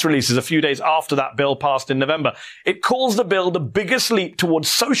her press releases a few days after that bill passed in November. It calls the bill the biggest leap towards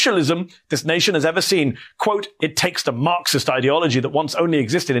socialism this nation has ever seen. Quote, "It takes the Marxist ideology that once only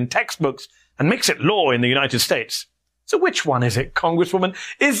existed in textbooks and makes it law in the United States." So which one is it, Congresswoman?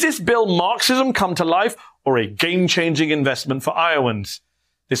 Is this bill Marxism come to life or a game-changing investment for Iowans?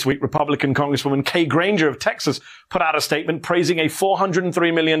 This week, Republican Congresswoman Kay Granger of Texas put out a statement praising a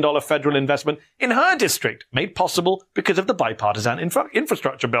 $403 million federal investment in her district, made possible because of the bipartisan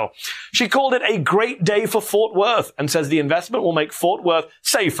infrastructure bill. She called it a great day for Fort Worth and says the investment will make Fort Worth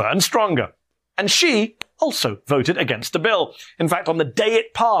safer and stronger. And she also voted against the bill. In fact, on the day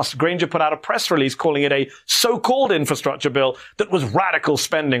it passed, Granger put out a press release calling it a so-called infrastructure bill that was radical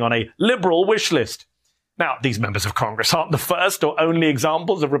spending on a liberal wish list. Now, these members of Congress aren't the first or only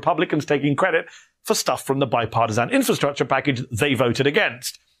examples of Republicans taking credit for stuff from the bipartisan infrastructure package they voted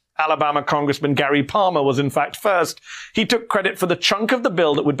against. Alabama Congressman Gary Palmer was in fact first. He took credit for the chunk of the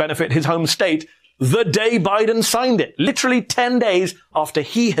bill that would benefit his home state the day Biden signed it, literally 10 days after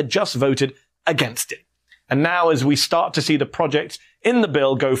he had just voted against it. And now, as we start to see the projects in the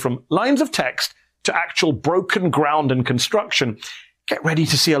bill go from lines of text to actual broken ground and construction, get ready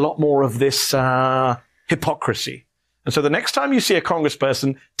to see a lot more of this hypocrisy. And so the next time you see a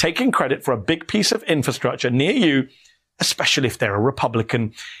congressperson taking credit for a big piece of infrastructure near you, especially if they're a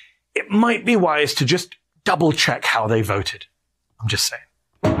Republican, it might be wise to just double check how they voted. I'm just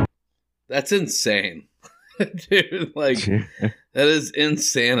saying. That's insane. Dude, like, that is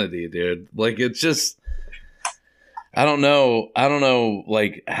insanity, dude. Like, it's just, I don't know,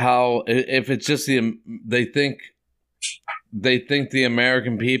 like, how, if it's just they think the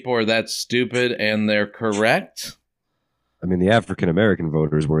American people are that stupid and they're correct. I mean, the African American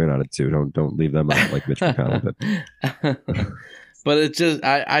voters were in on it too. Don't leave them out like Mitch McConnell did. But it's just,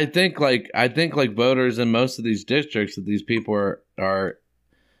 I think voters in most of these districts that these people are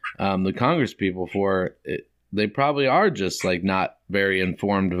the Congress people for it, they probably are just like not very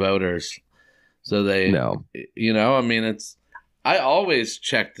informed voters. So they, you know, I mean, I always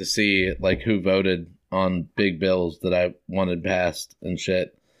check to see like who voted on big bills that I wanted passed and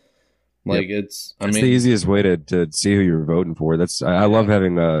shit. Like it's the easiest way to see who you're voting for. I love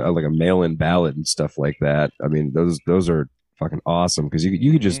having a mail-in ballot and stuff like that. I mean, those are fucking awesome because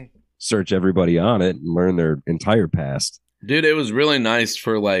you could just search everybody on it and learn their entire past. Dude, it was really nice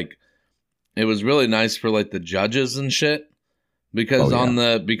for like the judges and shit because on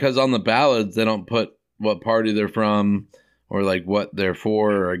the ballots they don't put what party they're from or like what they're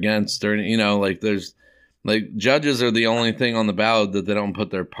for or against, or like there's like judges are the only thing on the ballot that they don't put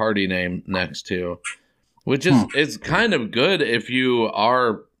their party name next to, which is it's kind of good if you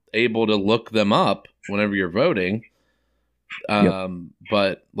are able to look them up whenever you're voting.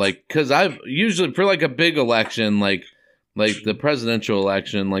 But like, cause I've usually for like a big election, like the presidential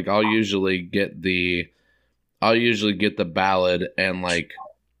election, like I'll usually get the ballot and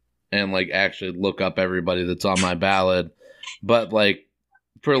actually look up everybody that's on my ballot. But like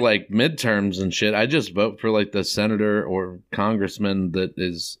for like midterms and shit, I just vote for like the senator or congressman that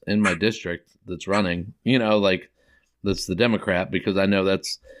is in my district that's running, like that's the Democrat, because I know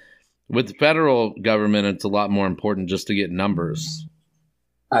that's with the federal government, it's a lot more important just to get numbers.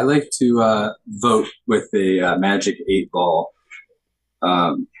 I like to vote with a magic 8-ball.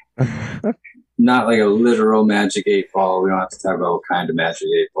 Not like a literal magic 8-ball. We don't have to talk about what kind of magic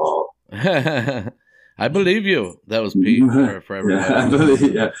 8-ball. I believe you. That was Pete for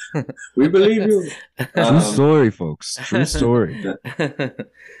everybody. We believe you. True story, folks. True story.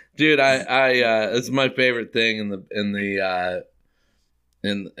 Dude, I it's my favorite thing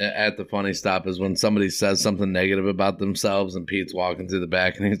at the funny stop is when somebody says something negative about themselves and Pete's walking through the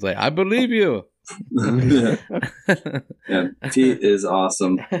back and he's like, I believe you. Yeah, Pete is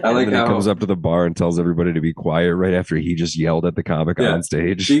awesome. I like how he comes up to the bar and tells everybody to be quiet right after he just yelled at the comic on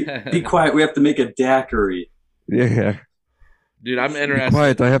stage. Be quiet. We have to make a daiquiri. Yeah. Dude, I'm interested. Be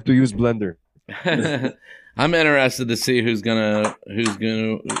quiet. I have to use blender. I'm interested to see who's gonna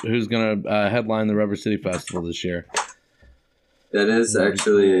headline the Rubber City Festival this year. That is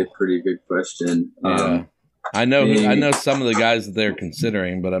actually a pretty good question. Yeah. I know some of the guys that they're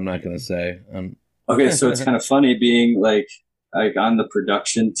considering, but I'm not going to say. Okay, so it's kind of funny being like on the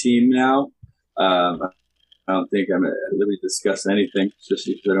production team now. I don't think I'm at liberty to discuss anything,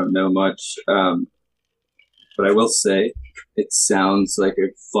 especially if I don't know much. But I will say it sounds like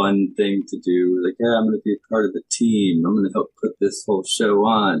a fun thing to do. Like, yeah, I'm going to be a part of the team. I'm going to help put this whole show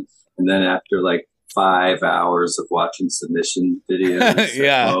on. And then after like 5 hours of watching submission videos,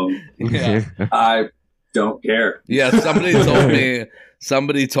 I don't care. Yeah,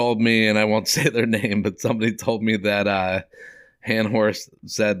 somebody told me, and I won't say their name, but somebody told me that Hanhorst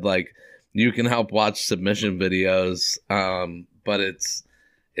said like you can help watch submission videos, but it's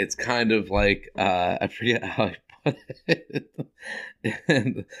kind of like I forget how I put it.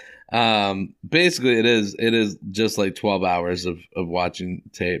 And, basically it is just like 12 hours of watching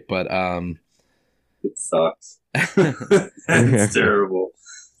tape, but it sucks. It's terrible.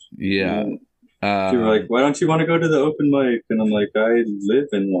 Yeah. You're like, why don't you want to go to the open mic? And I'm like, I live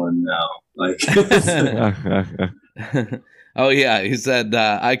in one now. Like, oh yeah, he said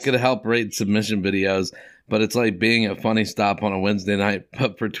I could help rate submission videos, but it's like being at Funny Stop on a Wednesday night,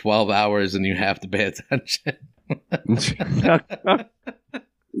 but for 12 hours, and you have to pay attention.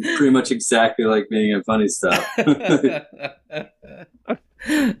 Pretty much exactly like being at Funny Stop.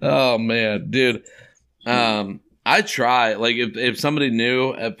 Oh man, dude. I try, like if somebody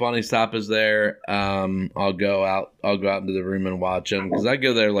new at Funny Stop is there, I'll go out into the room and watch them, because I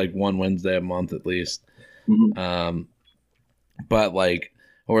go there like one Wednesday a month at least. Mm-hmm. But like,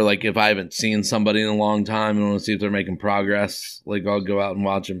 or like if I haven't seen somebody in a long time and want to see if they're making progress, like I'll go out and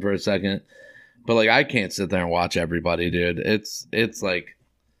watch them for a second. But like I can't sit there and watch everybody, dude. It's like,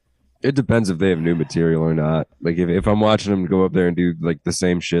 it depends if they have new material or not. Like if I'm watching them go up there and do like the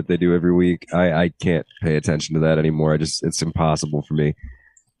same shit they do every week, I can't pay attention to that anymore. It's impossible for me.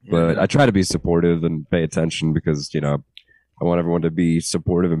 But I try to be supportive and pay attention because, I want everyone to be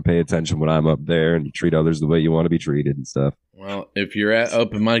supportive and pay attention when I'm up there, and you treat others the way you want to be treated and stuff. Well, if you're at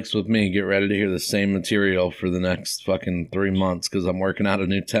open mics with me, get ready to hear the same material for the next fucking 3 months, because I'm working out a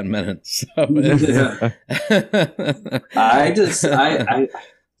new 10 minutes. So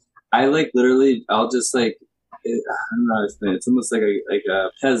I like literally, I'll just like, I don't know how to explain it. It's almost like a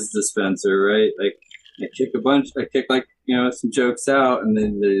Pez dispenser, right? Like I kick like, some jokes out, and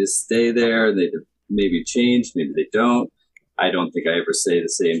then they just stay there, and they maybe change, maybe they don't. I don't think I ever say the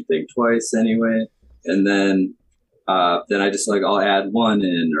same thing twice anyway. And then I just like, I'll add one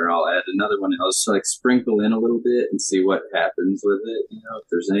in, or I'll add another one. I'll just like sprinkle in a little bit and see what happens with it. If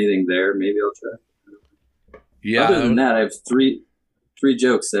there's anything there, maybe I'll try. Yeah. Other than that, I have three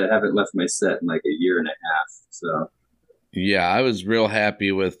jokes that haven't left my set in like a year and a half. So yeah, I was real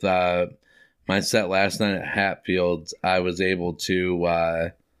happy with my set last night at Hatfields. I was able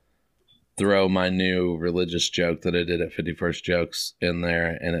to throw my new religious joke that I did at 51st Jokes in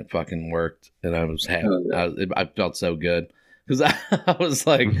there, and it fucking worked, and I was happy. I felt so good because I was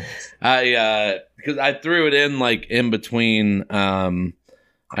like, because I threw it in like in between.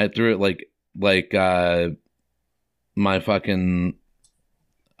 I threw it like my fucking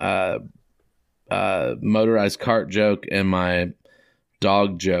motorized cart joke and my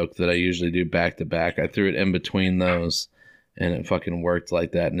dog joke that I usually do back to back. I threw it in between those, and it fucking worked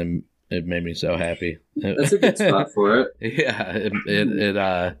like that, and it made me so happy. That's a good spot for it. Yeah,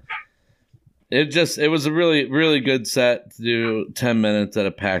 it was a really, really good set to do 10 minutes at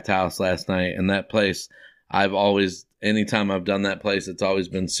a packed house last night, and that place, anytime I've done that place, it's always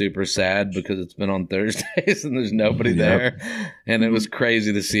been super sad because it's been on Thursdays and there's nobody there. And it was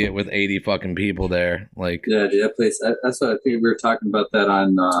crazy to see it with 80 fucking people there. Like, yeah, dude, that place, that's what I think we were talking about that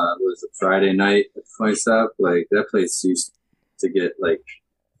on, was it Friday night at the Funny Stop? Like, that place used to get, like,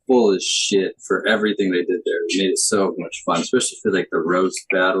 full as shit for everything they did there. It made it so much fun, especially for, like, the roast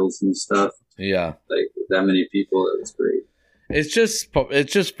battles and stuff. Yeah. Like, with that many people, it was great. It's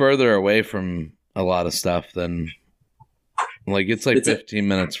just further away from a lot of stuff than... Like, it's 15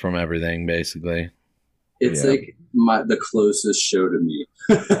 minutes from everything, basically. It's like the closest show to me,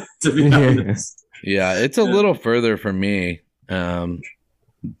 to be honest. Yeah, it's a little further for me than,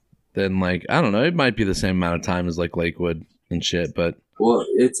 like, I don't know. It might be the same amount of time as, like, Lakewood and shit, but... Well,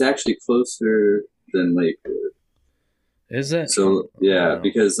 it's actually closer than Lakewood. Is it? So, yeah,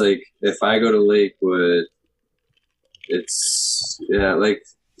 because, like, if I go to Lakewood, it's, like...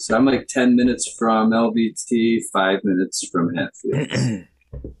 So I'm like 10 minutes from LBT, 5 minutes from Hatfield.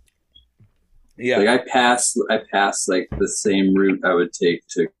 Yeah. Like I pass like the same route I would take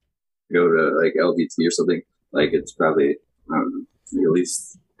to go to like LBT or something. Like it's probably, I don't know, at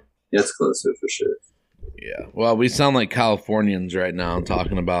least it's closer for sure. Yeah. Well, we sound like Californians right now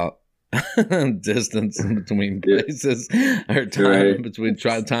talking about distance between places or time between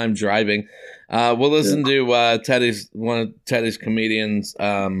time driving. We'll listen to one of Teddy's comedians.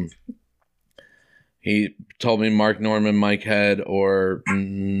 He told me Mark Norman, Mike Head, or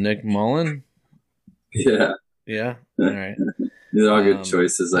Nick Mullen. Yeah. All right. These are all good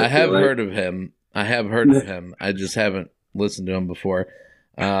choices. I have heard of him. I just haven't listened to him before.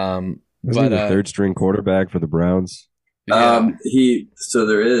 Isn't he the third string quarterback for the Browns? He's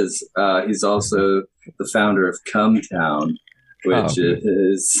also the founder of Cumtown, which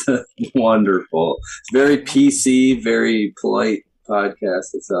is wonderful. It's very PC, very polite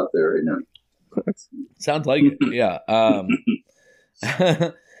podcast that's out there right now. Sounds like it. Yeah.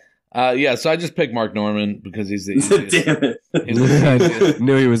 So I just picked Mark Norman because he's the easiest. Damn it. I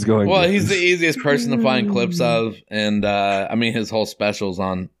knew he was going. Well, he's the easiest person to find clips of, and I mean his whole special's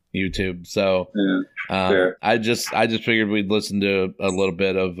on YouTube. So I just figured we'd listen to a little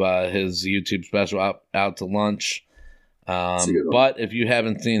bit of his YouTube special, Out to Lunch. But if you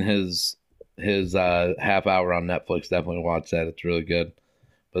haven't seen his half hour on Netflix, definitely watch that. It's really good.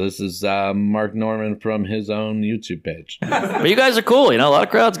 But this is Mark Norman from his own YouTube page. But you guys are cool. You know, a lot of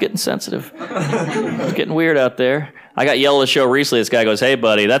crowds getting sensitive. It's getting weird out there. I got yelled at a show recently. This guy goes, "Hey,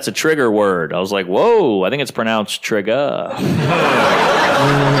 buddy, that's a trigger word." I was like, "Whoa, I think it's pronounced trigger."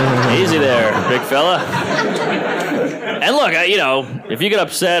 Easy there, big fella. And look, if you get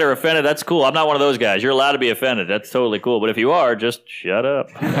upset or offended, that's cool. I'm not one of those guys. You're allowed to be offended. That's totally cool. But if you are, just shut up.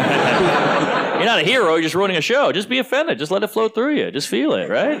 You're not a hero. You're just ruining a show. Just be offended. Just let it flow through you. Just feel it,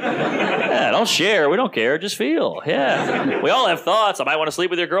 right? Yeah, don't share. We don't care. Just feel. Yeah. We all have thoughts. I might want to sleep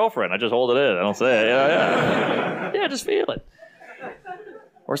with your girlfriend. I just hold it in. I don't say it. Yeah, just feel it.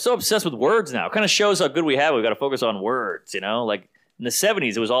 We're so obsessed with words now. It kind of shows how good we have it. We've got to focus on words, Like, in the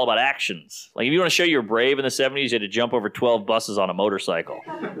 70s, it was all about actions. Like, if you want to show you're brave in the 70s, you had to jump over 12 buses on a motorcycle.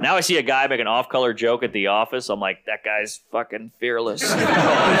 Now I see a guy make an off-color joke at the office. I'm like, that guy's fucking fearless. Wow.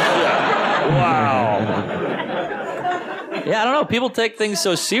 Yeah, I don't know. People take things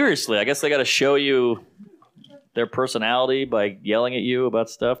so seriously. I guess they got to show you their personality by yelling at you about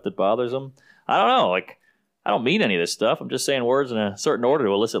stuff that bothers them. I don't know. Like, I don't mean any of this stuff. I'm just saying words in a certain order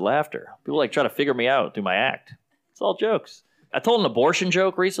to elicit laughter. People try to figure me out through my act. It's all jokes. I told an abortion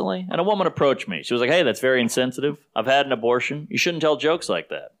joke recently, and a woman approached me. She was like, "Hey, that's very insensitive. I've had an abortion. You shouldn't tell jokes like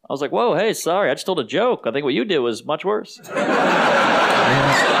that." I was like, "Whoa, hey, sorry. I just told a joke. I think what you did was much worse." But,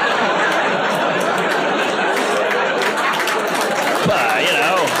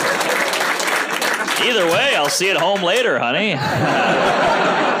 either way, I'll see you at home later, honey.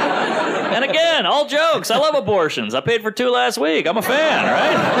 And again, all jokes. I love abortions. I paid for 2 last week. I'm a fan,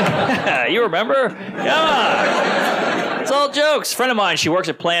 right? You remember? Come on. It's all jokes. A friend of mine, she works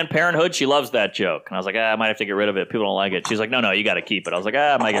at Planned Parenthood. She loves that joke. And I was like, I might have to get rid of it. People don't like it. She's like, no, you got to keep it. I was like,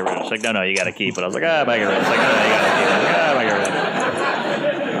 I might get rid of it. She's like, no, you got to keep it. I was like, I might get rid of it. She's like, no, you got to keep it. I was like, I might get rid of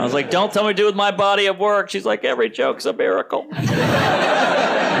it. I was like, don't tell me what to do with my body of work. She's like, every joke's a miracle. But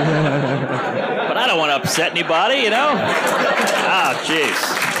I don't want to upset anybody, you know? Oh,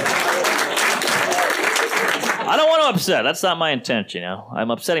 jeez. I don't want to upset. That's not my intention, you know.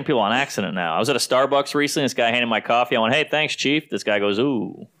 I'm upsetting people on accident now. I was at a Starbucks recently. This guy handed my coffee. I went, hey, thanks, Chief. This guy goes,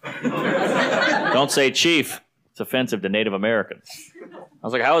 ooh. Don't say Chief. It's offensive to Native Americans. I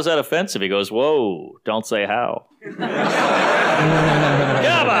was like, how is that offensive? He goes, whoa, don't say how. Come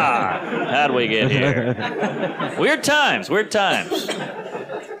on. How'd we get here? Weird times.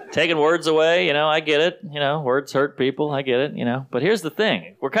 Taking words away, you know, I get it. You know, words hurt people. I get it, you know. But here's the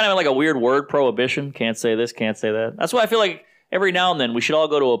thing. We're kind of like a weird word prohibition. Can't say this, can't say that. That's why I feel like every now and then we should all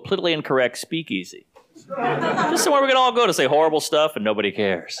go to a politically incorrect speakeasy. Just somewhere we can all go to say horrible stuff and nobody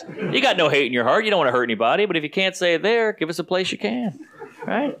cares. You got no hate in your heart. You don't want to hurt anybody. But if you can't say it there, give us a place you can.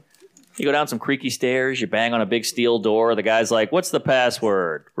 Right? You go down some creaky stairs. You bang on a big steel door. The guy's like, what's the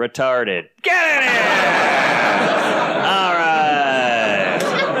password? Retarded. Get in here! All right.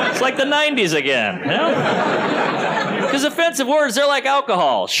 It's like the 90s again, you know? Because offensive words, they're like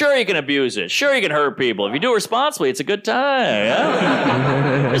alcohol. Sure, you can abuse it. Sure, you can hurt people. If you do it responsibly, it's a good time,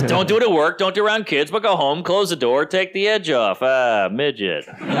 yeah? Just don't do it at work. Don't do it around kids, but go home, close the door, take the edge off. Ah, midget.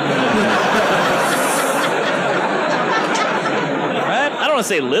 Right? I don't want to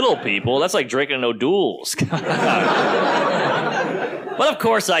say little people. That's like drinking an O'Doul's. But of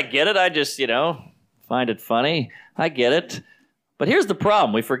course, I get it. I just, you know, find it funny. I get it. But here's the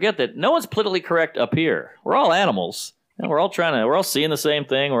problem. We forget that no one's politically correct up here. We're all animals. You know, we're all seeing the same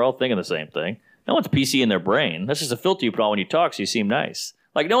thing. We're all thinking the same thing. No one's PC in their brain. That's just a filter you put on when you talk so you seem nice.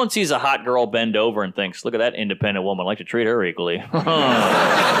 Like, no one sees a hot girl bend over and thinks, look at that independent woman. I'd like to treat her equally. No,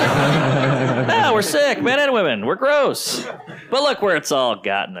 we're sick, men and women. We're gross. But look where it's all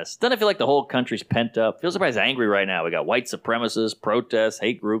gotten us. Doesn't it feel like the whole country's pent up? Feels everybody's angry right now. We got white supremacists, protests,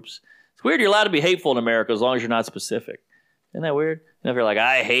 hate groups. It's weird you're allowed to be hateful in America as long as you're not specific. Isn't that weird? And if you're like,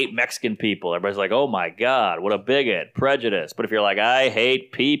 I hate Mexican people, everybody's like, oh my God, what a bigot, prejudice. But if you're like, I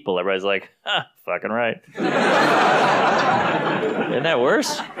hate people, everybody's like, fucking right. Isn't that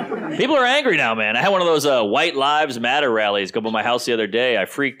worse? People are angry now, man. I had one of those White Lives Matter rallies go by my house the other day. I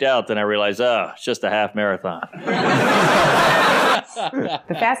freaked out. Then I realized, it's just a half marathon. The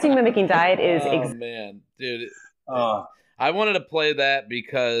fasting mimicking diet is... Oh, man. Dude. I wanted to play that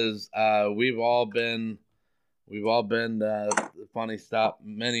because we've all been funny stop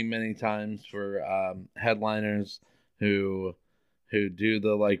many times for headliners who do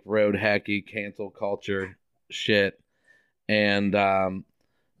the like road hacky cancel culture shit, and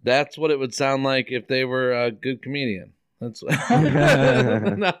that's what it would sound like if they were a good comedian. That's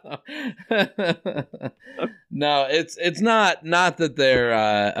no, it's not that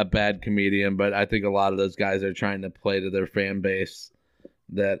they're a bad comedian, but I think a lot of those guys are trying to play to their fan base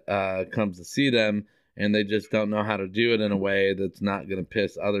that comes to see them. And they just don't know how to do it in a way that's not going to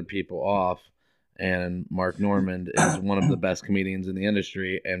piss other people off. And Mark Normand is one of the best comedians in the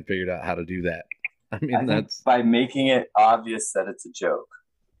industry and figured out how to do that. I mean, that's by making it obvious that it's a joke.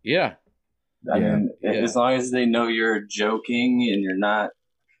 Yeah. I mean, as long as they know you're joking and you're not,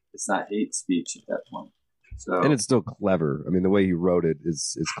 it's not hate speech at that point. So, and it's still clever. I mean, the way he wrote it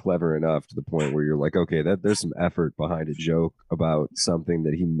is clever enough to the point where you're like, okay, there's some effort behind a joke about something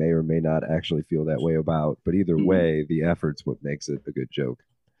that he may or may not actually feel that way about. But either way, the effort's what makes it a good joke.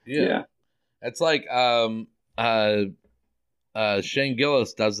 Yeah. It's like Shane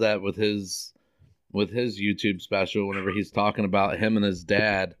Gillis does that with his YouTube special whenever he's talking about him and his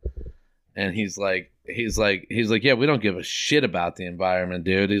dad. And he's like, yeah, we don't give a shit about the environment,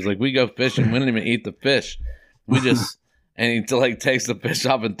 dude. He's like, we go fishing, we don't even eat the fish. We just, and he like takes the fish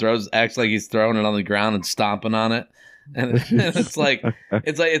off and acts like he's throwing it on the ground and stomping on it. And it's like,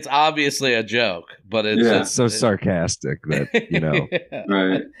 it's obviously a joke, but it's so sarcastic that, you know. Yeah.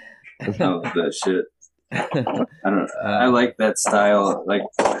 Right. I love that shit. I like that style. Like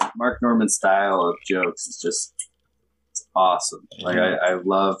Mark Normand's style of jokes is just, it's awesome. Like I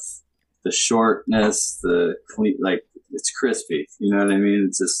love the shortness, the clean, like it's crispy. You know what I mean?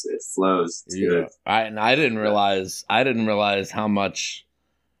 It's just, it flows. It's good. I didn't realize how much.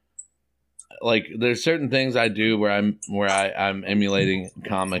 Like there's certain things I do where I'm emulating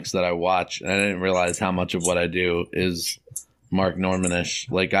comics that I watch, and I didn't realize how much of what I do is Mark Normand-ish.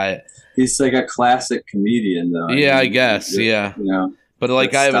 Like he's like a classic comedian, though. Yeah, I guess. Yeah. You know, but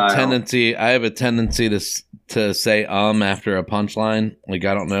like I have a tendency to say after a punchline. Like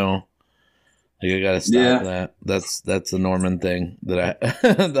I don't know You gotta stop that. That's a Norman thing that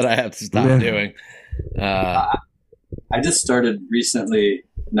I that I have to stop doing. I just started recently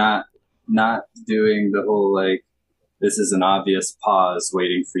not doing the whole like this is an obvious pause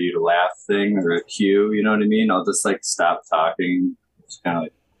waiting for you to laugh thing or a cue. You know what I mean? I'll just like stop talking. It's kind of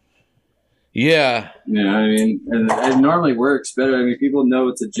like. Yeah. You know what I mean? And it normally works better. I mean, people know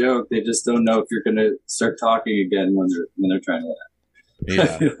it's a joke. They just don't know if you're going to start talking again when they're trying to laugh.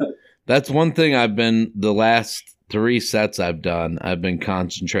 Yeah. That's one thing the last 3 sets I've done, I've been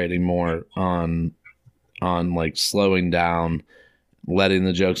concentrating more on like slowing down, letting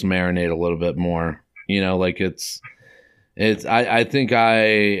the jokes marinate a little bit more. You know, like I think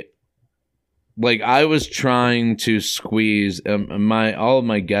I was trying to squeeze all of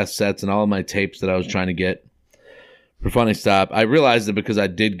my guest sets and all of my tapes that I was trying to get for Funny Stop. I realized it because I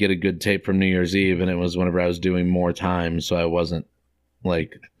did get a good tape from New Year's Eve, and it was whenever I was doing more time, so I wasn't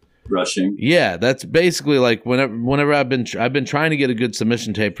like rushing. Yeah, that's basically like whenever I've been trying to get a good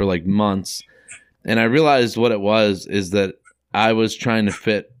submission tape for like months, and I realized what it was is that I was trying to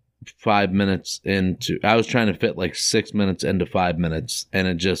fit 5 minutes I was trying to fit like 6 minutes into 5 minutes, and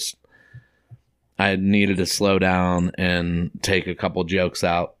I needed to slow down and take a couple jokes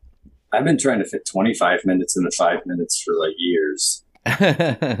out. I've been trying to fit 25 minutes into 5 minutes for like years.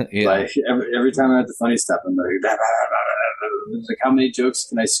 Yeah. Like every time I'm at the Funny Stop, I'm like, like, how many jokes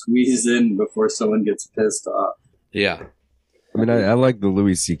can I squeeze in before someone gets pissed off? Yeah. I mean, I like the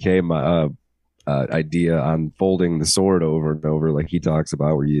Louis C.K. Idea on folding the sword over and over, like he talks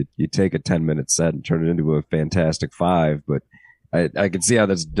about, where you take a 10-minute set and turn it into a fantastic 5. But I can see how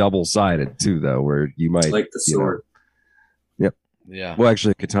that's double-sided too, though, where you might like the sword. Yep. Yeah. Well,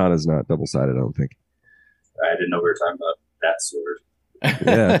 actually, katana's not double-sided, I don't think. I didn't know we were talking about that sword.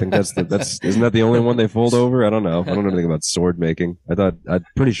 Yeah, I think isn't that the only one they fold over? I don't know. I don't know anything about sword making. I'm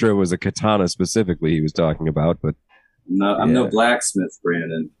pretty sure it was a katana specifically he was talking about, but no, I'm no blacksmith,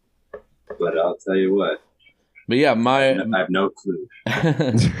 Brandon. But I'll tell you what. But yeah, I have no clue.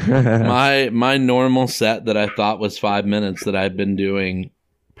 my normal set that I thought was 5 minutes that I've been doing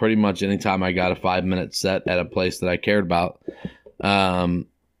pretty much anytime I got a 5-minute set at a place that I cared about.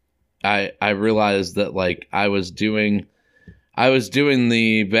 I realized that like I was doing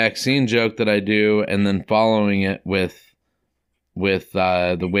the vaccine joke that I do, and then following it with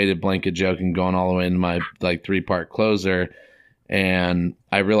the weighted blanket joke and going all the way into my like 3-part closer. And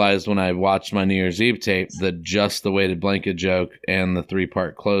I realized when I watched my New Year's Eve tape that just the weighted blanket joke and the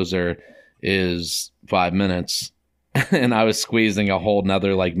 3-part closer is 5 minutes. And I was squeezing a whole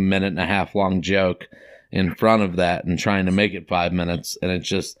nother like 1.5-minute long joke in front of that and trying to make it 5 minutes. And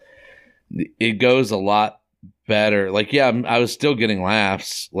it goes a lot better. Like, yeah, I was still getting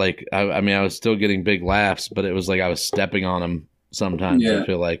laughs. Like, I mean, I was still getting big laughs, but it was like I was stepping on them sometimes. Yeah. I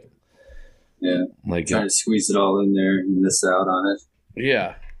feel like. Yeah, like trying to squeeze it all in there and miss out on it.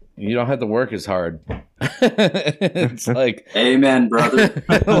 Yeah, you don't have to work as hard. It's like, amen, brother.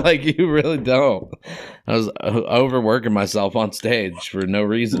 Like you really don't. I was overworking myself on stage for no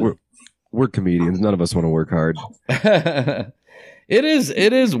reason. We're comedians. None of us want to work hard. It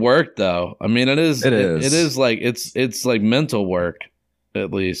is work though. I mean, it is like it's like mental work,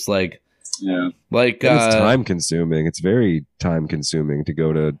 at least. Like, yeah, like it's time consuming. It's very time consuming to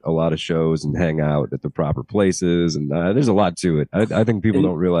go to a lot of shows and hang out at the proper places, and there's a lot to it. I think people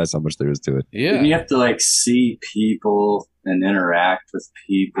don't realize how much there is to it. Yeah, and you have to like see people and interact with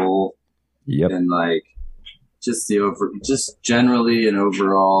people. Yep, and like just generally and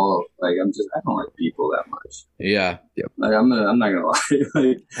overall, like I don't like people that much. Yeah, yep. Like I'm not gonna lie.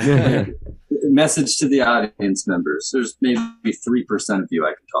 Like, message to the audience members: there's maybe 3% of you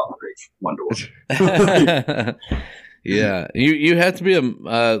I can tolerate 1-to-1. Yeah, you have to be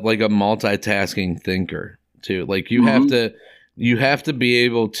like a multitasking thinker too. Like you have to be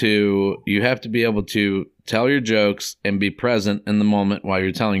able to tell your jokes and be present in the moment while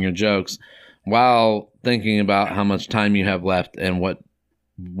you're telling your jokes, while thinking about how much time you have left and what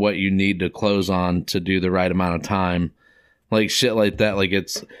you need to close on to do the right amount of time. Like shit like that. Like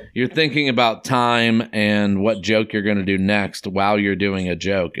you're thinking about time and what joke you're going to do next while you're doing a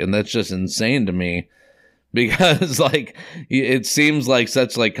joke. And that's just insane to me, because like it seems like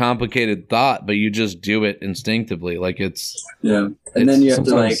such like complicated thought, but you just do it instinctively. Like and then you have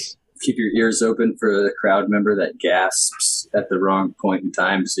to like keep your ears open for the crowd member that gasps at the wrong point in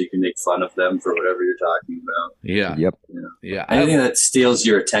time, so you can make fun of them for whatever you're talking about. Yeah. Yep. You know? Yeah. Anything that steals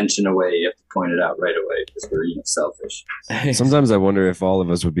your attention away, you have to point it out right away, because we're selfish. Sometimes I wonder if all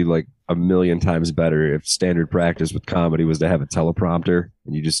of us would be like a million times better if standard practice with comedy was to have a teleprompter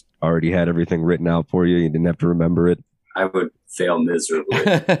and you just already had everything written out for you. You didn't have to remember it. I would fail miserably.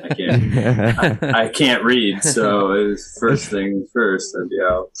 I can't read, so it was first thing first. I'd be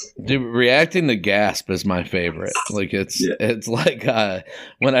out. Dude, reacting to gasp is my favorite. Like it's like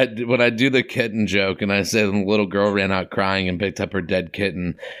when I do the kitten joke and I say the little girl ran out crying and picked up her dead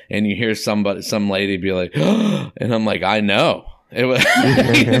kitten, and you hear some lady be like, oh, and I'm like, I know. It was,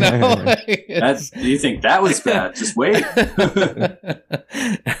 you know, do you think that was bad? Just wait.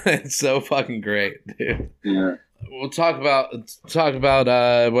 It's so fucking great, dude. Yeah. We'll talk about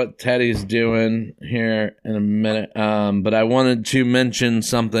what Teddy's doing here in a minute. But I wanted to mention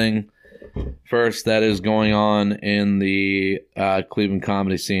something first that is going on in the Cleveland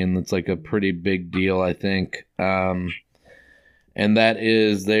comedy scene. That's like a pretty big deal, I think. And that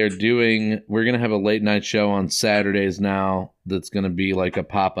is we're going to have a late night show on Saturdays now. That's going to be like a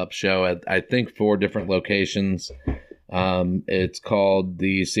pop-up show at, I think, 4 different locations. It's called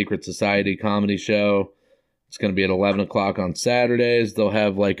the Secret Society Comedy Show. It's going to be at 11 o'clock on Saturdays. They'll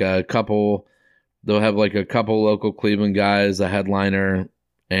have like a couple local Cleveland guys, a headliner,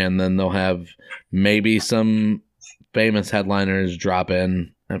 and then they'll have maybe some famous headliners drop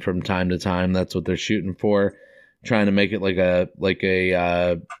in from time to time. That's what they're shooting for. Trying to make it like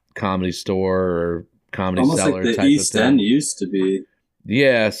a comedy store or comedy almost cellar like the type East of thing. End used to be.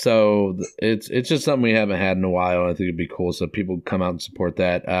 Yeah, so it's just something we haven't had in a while. I think it'd be cool. So people come out and support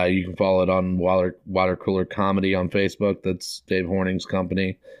that. You can follow it on Water Cooler Comedy on Facebook. That's Dave Horning's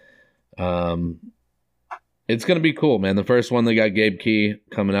company. It's gonna be cool, man. The first one they got Gabe Key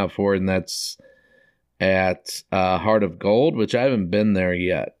coming out for it, and that's at Heart of Gold, which I haven't been there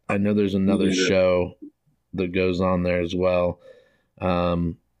yet. I know there's another show that goes on there as well.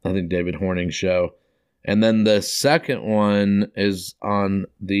 I think David Horning's show. And then the second one is on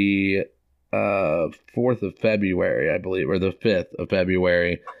the 4th of February, I believe, or the 5th of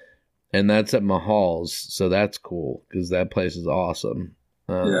February. And that's at Mahal's. So that's cool because that place is awesome.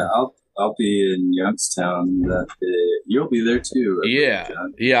 Yeah, I'll be in Youngstown that day. You'll be there too. Yeah,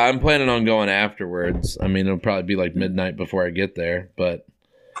 I'm planning on going afterwards. I mean, it'll probably be like midnight before I get there, but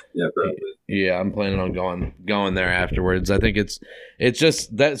yeah, probably. Yeah, I'm planning on going there afterwards. I think it's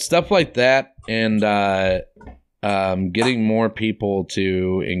just that stuff like that, and getting more people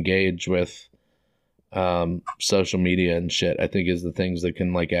to engage with social media and shit. I think is the things that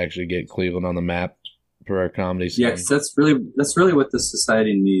can like actually get Cleveland on the map for our comedy scene. Yeah, because that's really what the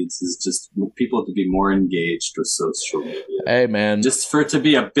society needs is just people to be more engaged with social media. Hey, man, just for it to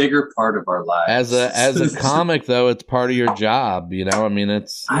be a bigger part of our lives. As a comic, though, it's part of your job. You know, I mean,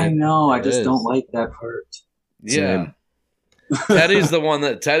 I know. I just don't like that part. Yeah, Teddy's the one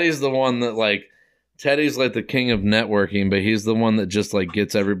that like. Teddy's like the king of networking, but he's the one that just like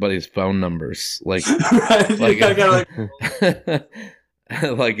gets everybody's phone numbers. Like, like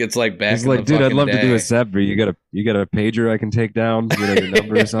it's like back. He's like, dude, I'd love to do a set, but you got a pager I can take down, your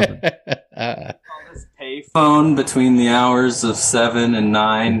number or something. Payphone between the hours of 7 and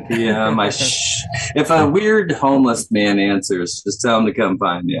 9 p.m. If a weird homeless man answers, just tell him to come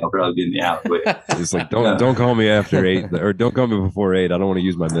find me. I'll probably be in the alleyway. It's like don't call me after 8 or don't call me before 8. I don't want to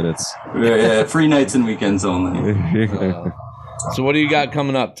use my minutes. Yeah, free nights and weekends only. So what do you got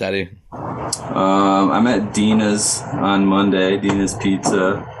coming up, Teddy? I'm at Dina's on Monday, Dina's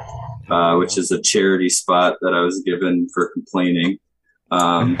Pizza, which is a charity spot that I was given for complaining.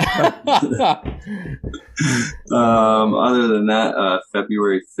 Other than that,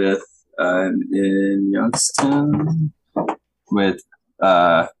 February 5th, I'm in Youngstown with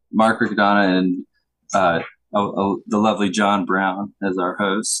Mark Riccadonna and the lovely John Brown as our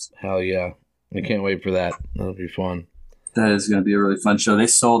host. Hell yeah. I can't wait for that. That'll be fun. That is going to be a really fun show. They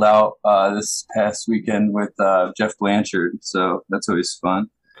sold out this past weekend with Jeff Blanchard, so that's always fun.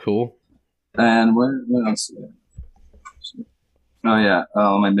 Cool. And what else? Oh, yeah.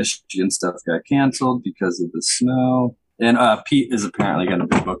 My Michigan stuff got canceled because of the snow. And Pete is apparently going to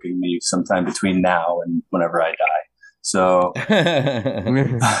be booking me sometime between now and whenever I die. So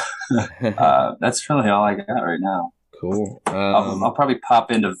that's really all I got right now. Cool. I'll probably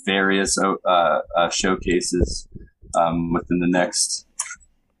pop into various showcases within the next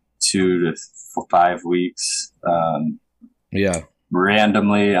 2 to 5 weeks. Yeah.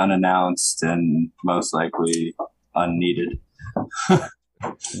 Randomly, unannounced, and most likely unneeded.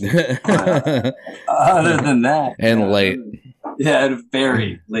 Other than that. And late. Yeah,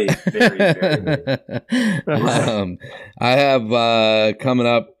 very late. Very, very late. I have coming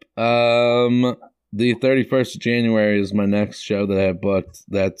up the 31st of January is my next show that I have booked.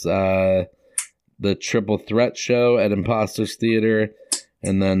 That's the Triple Threat show at Imposters Theater.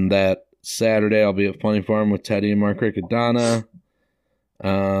 And then that Saturday I'll be at Funny Farm with Teddy and Mark Riccadonna.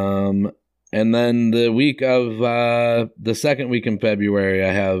 And then the week of the second week in February,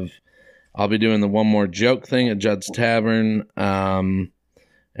 I'll be doing the One More Joke thing at Judd's Tavern, and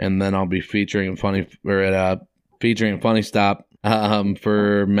then I'll be featuring Funny Stop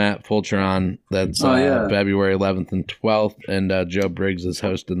for Matt Fulcheron. That's February 11th and 12th, and Joe Briggs is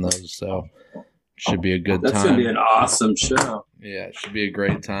hosting those, so should be a good time. That's gonna be an awesome show. Yeah, it should be a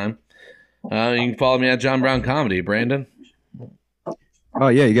great time. You can follow me at John Brown Comedy. Brandon? Oh,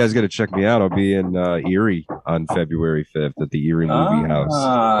 yeah, you guys got to check me out. I'll be in Erie on February 5th at the Erie Movie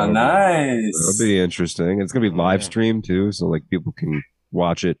House. Nice. That'll be interesting. It's going to be live streamed, too, so like people can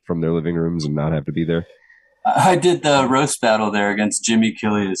watch it from their living rooms and not have to be there. I did the roast battle there against Jimmy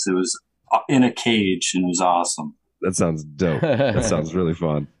Killius. It was in a cage, and it was awesome. That sounds dope. That sounds really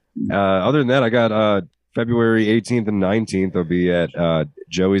fun. Other than that, I got February 18th and 19th. I'll be at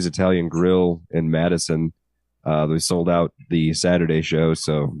Joey's Italian Grill in Madison. They sold out the Saturday show,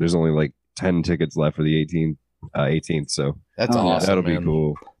 so there's only like 10 tickets left for the 18th. So that's awesome. That'll man. be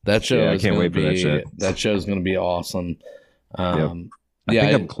cool. That show, I can't wait for that shit. That show's going to be awesome. I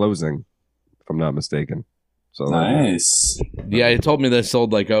think I'm closing, if I'm not mistaken. So nice. Yeah, he told me they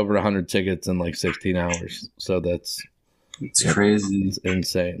sold like over 100 tickets in like 16 hours. So it's crazy. It's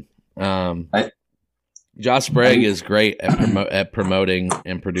insane. Josh Sprague is great at promoting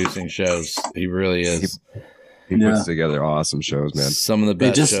and producing shows. He really is. He puts together awesome shows, man. Some of the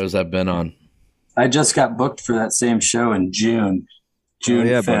best shows I've been on. I just got booked for that same show in June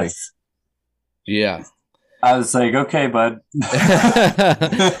 5th. Buddy. Yeah. I was like, okay, bud.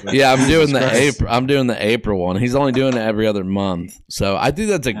 Yeah, I'm doing the April one. He's only doing it every other month. So I think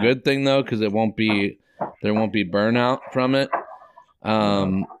that's a good thing though, because there won't be burnout from it.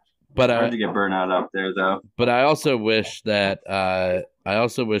 But hard to get burnout up there though. But I also wish that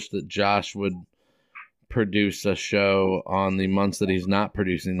Josh would produce a show on the months that he's not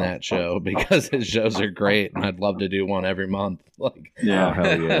producing that show, because his shows are great and I'd love to do one every month. Like, yeah,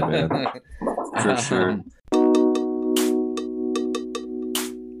 hell yeah, man. For sure.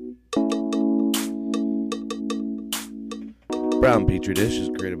 Brown Petri Dish is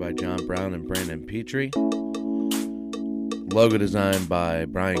created by John Brown and Brandon Petrie. Logo designed by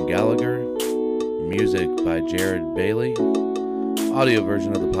Brian Gallagher. Music by Jared Bailey. Audio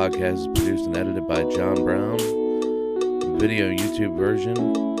version of the podcast is produced and edited by John Brown. Video YouTube version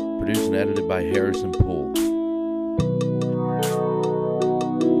produced and edited by Harrison Poole.